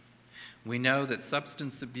them. We know that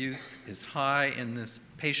substance abuse is high in this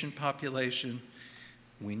patient population.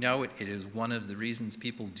 We know it is one of the reasons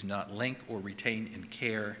people do not link or retain in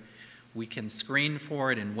care. We can screen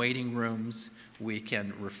for it in waiting rooms. We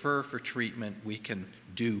can refer for treatment. We can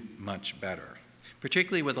do much better,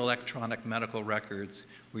 particularly with electronic medical records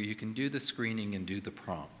where you can do the screening and do the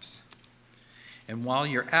prompts. And while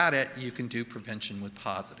you're at it, you can do prevention with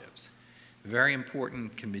positives. Very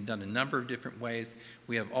important, can be done a number of different ways.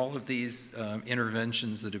 We have all of these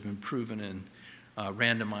interventions that have been proven in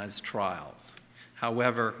randomized trials.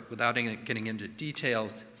 However, without getting into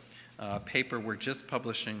details, paper we're just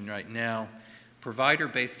publishing right now,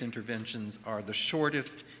 provider-based interventions are the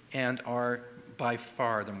shortest and are by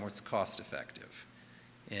far the most cost-effective.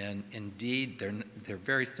 And indeed, they're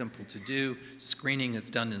very simple to do. Screening is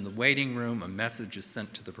done in the waiting room. A message is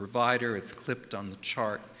sent to the provider. It's clipped on the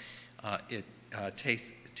chart. It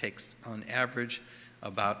takes, on average,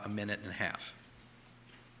 about 1.5 minutes.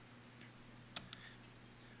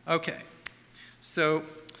 Okay, so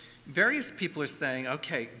various people are saying,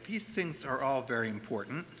 okay, these things are all very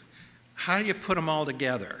important. How do you put them all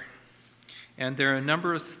together? And there are a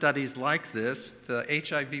number of studies like this. The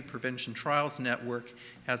HIV Prevention Trials Network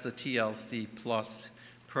has a TLC plus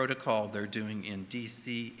protocol they're doing in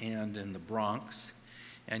DC and in the Bronx.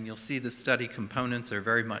 And you'll see the study components are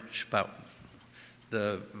very much about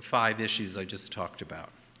the 5 issues I just talked about.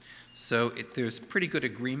 So there's pretty good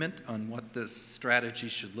agreement on what this strategy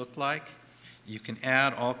should look like. You can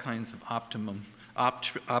add all kinds of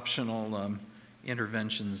optional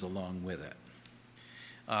interventions along with it.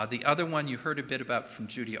 The other one you heard a bit about from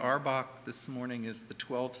Judy Arbach this morning is the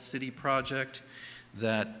 12-City Project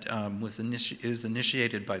that is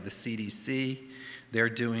initiated by the CDC. They're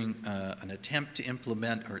doing an attempt to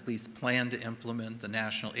implement, or at least plan to implement, the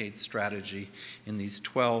National AIDS Strategy in these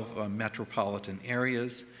 12 metropolitan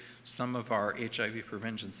areas. Some of our HIV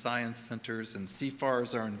Prevention Science Centers and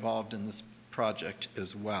CFARs are involved in this project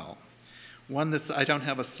as well. One that I don't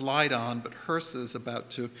have a slide on, but HRSA is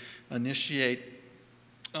about to initiate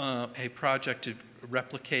a project of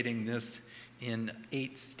replicating this in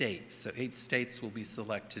 8 states. So 8 states will be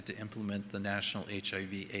selected to implement the National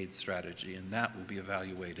HIV/AIDS Strategy, and that will be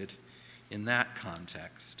evaluated in that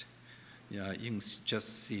context. You can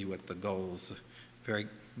just see what the goals, very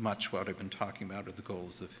much what I've been talking about, are the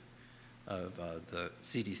goals of the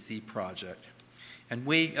CDC project. And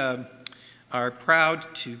we are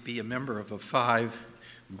proud to be a member of a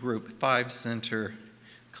 5-center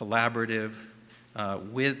collaborative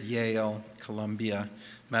with Yale, Columbia,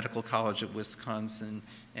 Medical College of Wisconsin,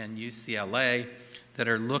 and UCLA that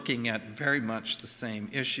are looking at very much the same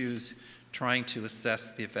issues, trying to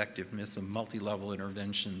assess the effectiveness of multi-level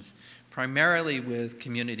interventions, primarily with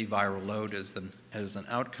community viral load as an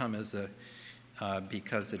outcome,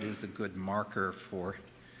 because it is a good marker for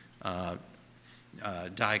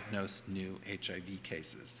diagnosed new HIV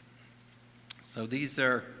cases. So these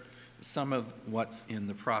are some of what's in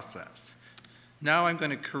the process. Now I'm going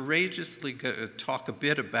to courageously talk a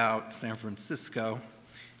bit about San Francisco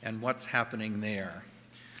and what's happening there.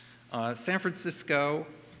 San Francisco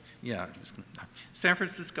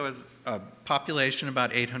has a population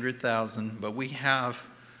about 800,000, but we have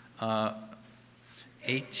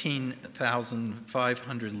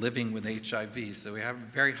 18,500 living with HIV, so we have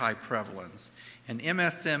very high prevalence. And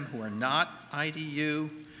MSM who are not IDU,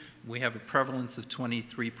 we have a prevalence of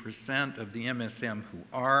 23%. Of the MSM who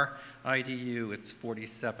are IDU, it's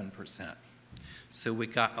 47%. So we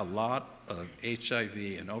got a lot of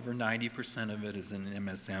HIV, and over 90% of it is in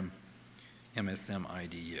MSM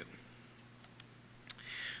IDU.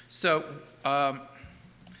 So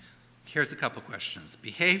here's a couple questions.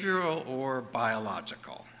 Behavioral or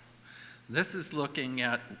biological? This is looking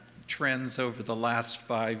at trends over the last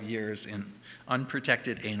 5 years in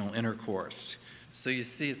unprotected anal intercourse. So you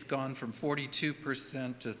see it's gone from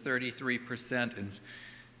 42% to 33%, and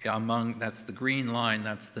that's the green line,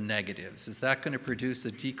 that's the negatives. Is that going to produce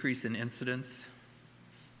a decrease in incidence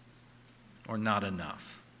or not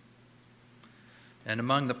enough? And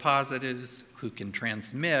among the positives who can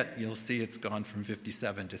transmit, you'll see it's gone from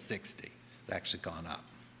 57 to 60. It's actually gone up.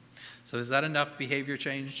 So is that enough behavior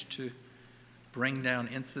change to bring down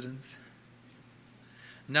incidence?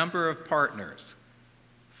 Number of partners,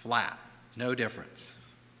 flat, no difference.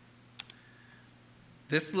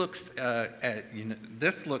 This looks at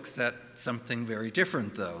something very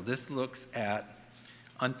different, though. This looks at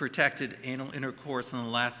unprotected anal intercourse in the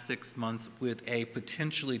last 6 months with a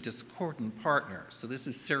potentially discordant partner. So this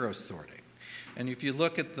is serosorting. And if you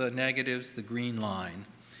look at the negatives, the green line,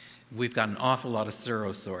 we've got an awful lot of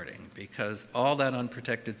serosorting because all that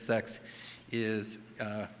unprotected sex is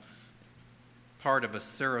part of a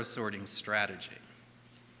serosorting strategy.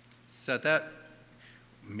 So that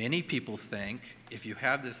many people think if you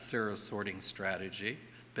have this serosorting strategy,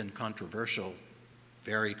 been controversial,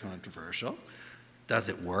 very controversial, does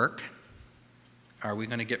it work? Are we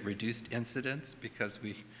going to get reduced incidence because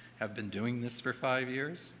we have been doing this for 5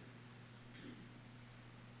 years?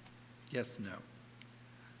 Yes, no.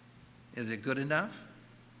 Is it good enough?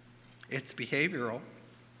 It's behavioral.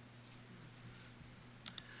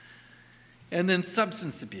 And then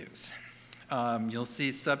substance abuse. You'll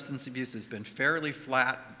see substance abuse has been fairly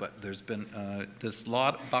flat, but there's been this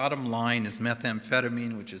bottom line is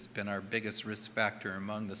methamphetamine, which has been our biggest risk factor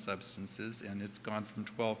among the substances, and it's gone from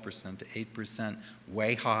 12% to 8%,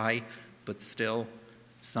 way high, but still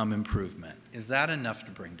some improvement. Is that enough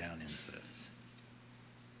to bring down incidence?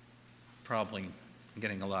 Probably, I'm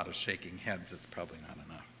getting a lot of shaking heads, it's probably not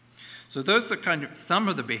enough. So those are kind of some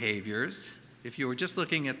of the behaviors. If you were just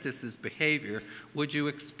looking at this as behavior, would you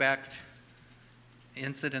expect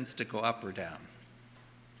incidence to go up or down?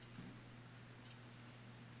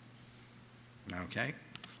 Okay.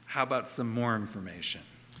 How about some more information?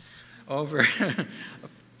 Over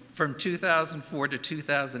from 2004 to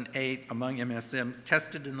 2008, among MSM,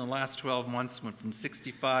 tested in the last 12 months went from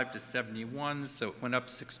 65 to 71, so it went up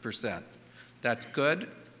 6%. That's good.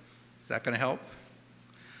 Is that going to help?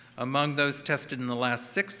 Among those tested in the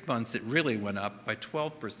last 6 months, it really went up by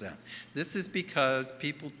 12%. This is because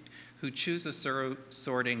people who choose a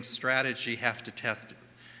sorting strategy have to test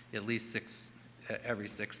at least every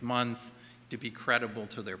 6 months to be credible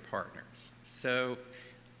to their partners. So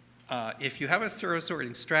if you have a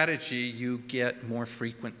sorting strategy, you get more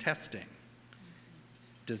frequent testing.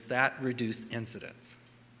 Does that reduce incidence?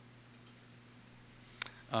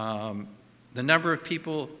 The number of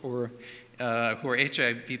people who are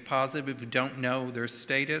HIV positive who don't know their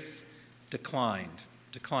status declined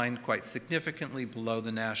quite significantly below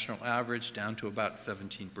the national average, down to about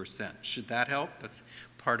 17%. Should that help? That's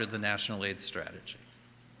part of the national AIDS strategy.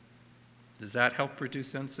 Does that help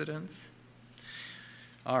reduce incidence?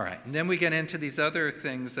 All right, and then we get into these other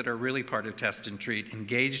things that are really part of test and treat.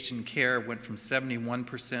 Engaged in care went from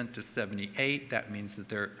 71% to 78%. That means that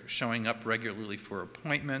they're showing up regularly for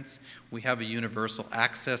appointments. We have a universal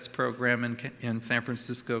access program in San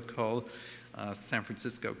Francisco called San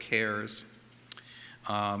Francisco Cares.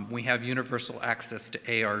 We have universal access to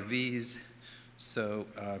ARVs. So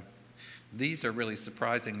these are really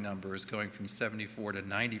surprising numbers, going from 74 to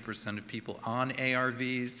 90% of people on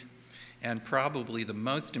ARVs. And probably the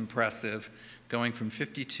most impressive, going from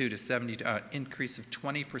 52 to 70, increase of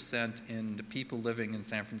 20% in the people living in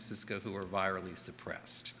San Francisco who are virally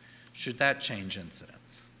suppressed. Should that change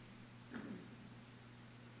incidence?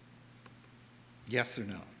 Yes or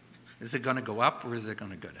no? Is it going to go up or is it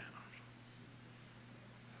going to go down?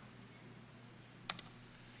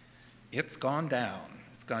 It's gone down.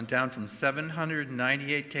 It's gone down from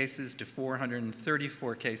 798 cases to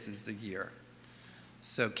 434 cases a year.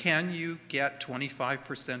 So can you get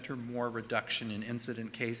 25% or more reduction in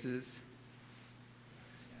incident cases?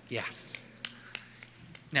 Yes.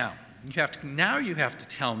 Now you have to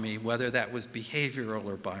tell me whether that was behavioral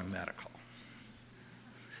or biomedical.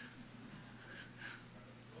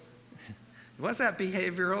 Was that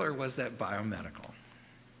behavioral or was that biomedical?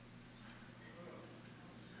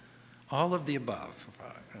 All of the above.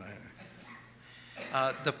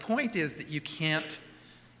 The point is that you can't,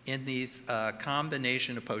 in these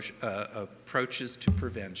combination approaches to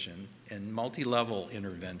prevention and multi-level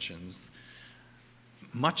interventions,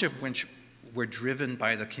 much of which were driven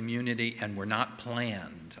by the community and were not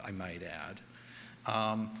planned, I might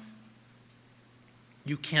add,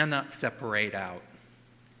 you cannot separate out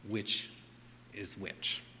which is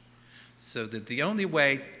which. So that the only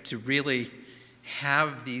way to really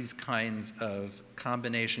have these kinds of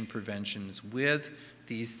combination preventions with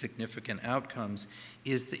these significant outcomes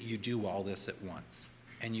is that you do all this at once.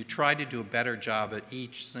 And you try to do a better job at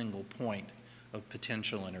each single point of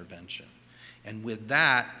potential intervention. And with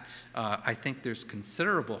that, I think there's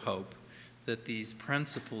considerable hope that these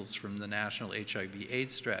principles from the National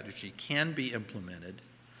HIV/AIDS Strategy can be implemented.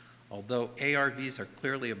 Although ARVs are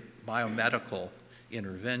clearly a biomedical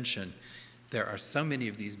intervention, there are so many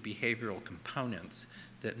of these behavioral components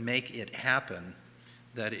that make it happen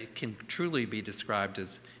that it can truly be described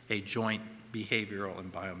as a joint behavioral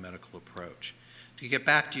and biomedical approach. To get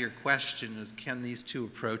back to your question, is can these two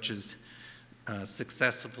approaches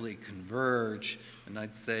successfully converge? And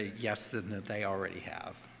I'd say yes, and that they already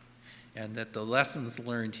have. And that the lessons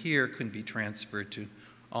learned here can be transferred to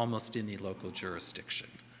almost any local jurisdiction.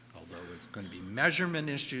 Although there's going to be measurement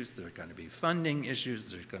issues, there are going to be funding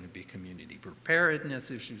issues, there's going to be community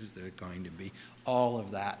preparedness issues, there are going to be all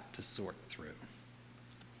of that to sort through.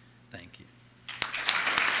 Thank you.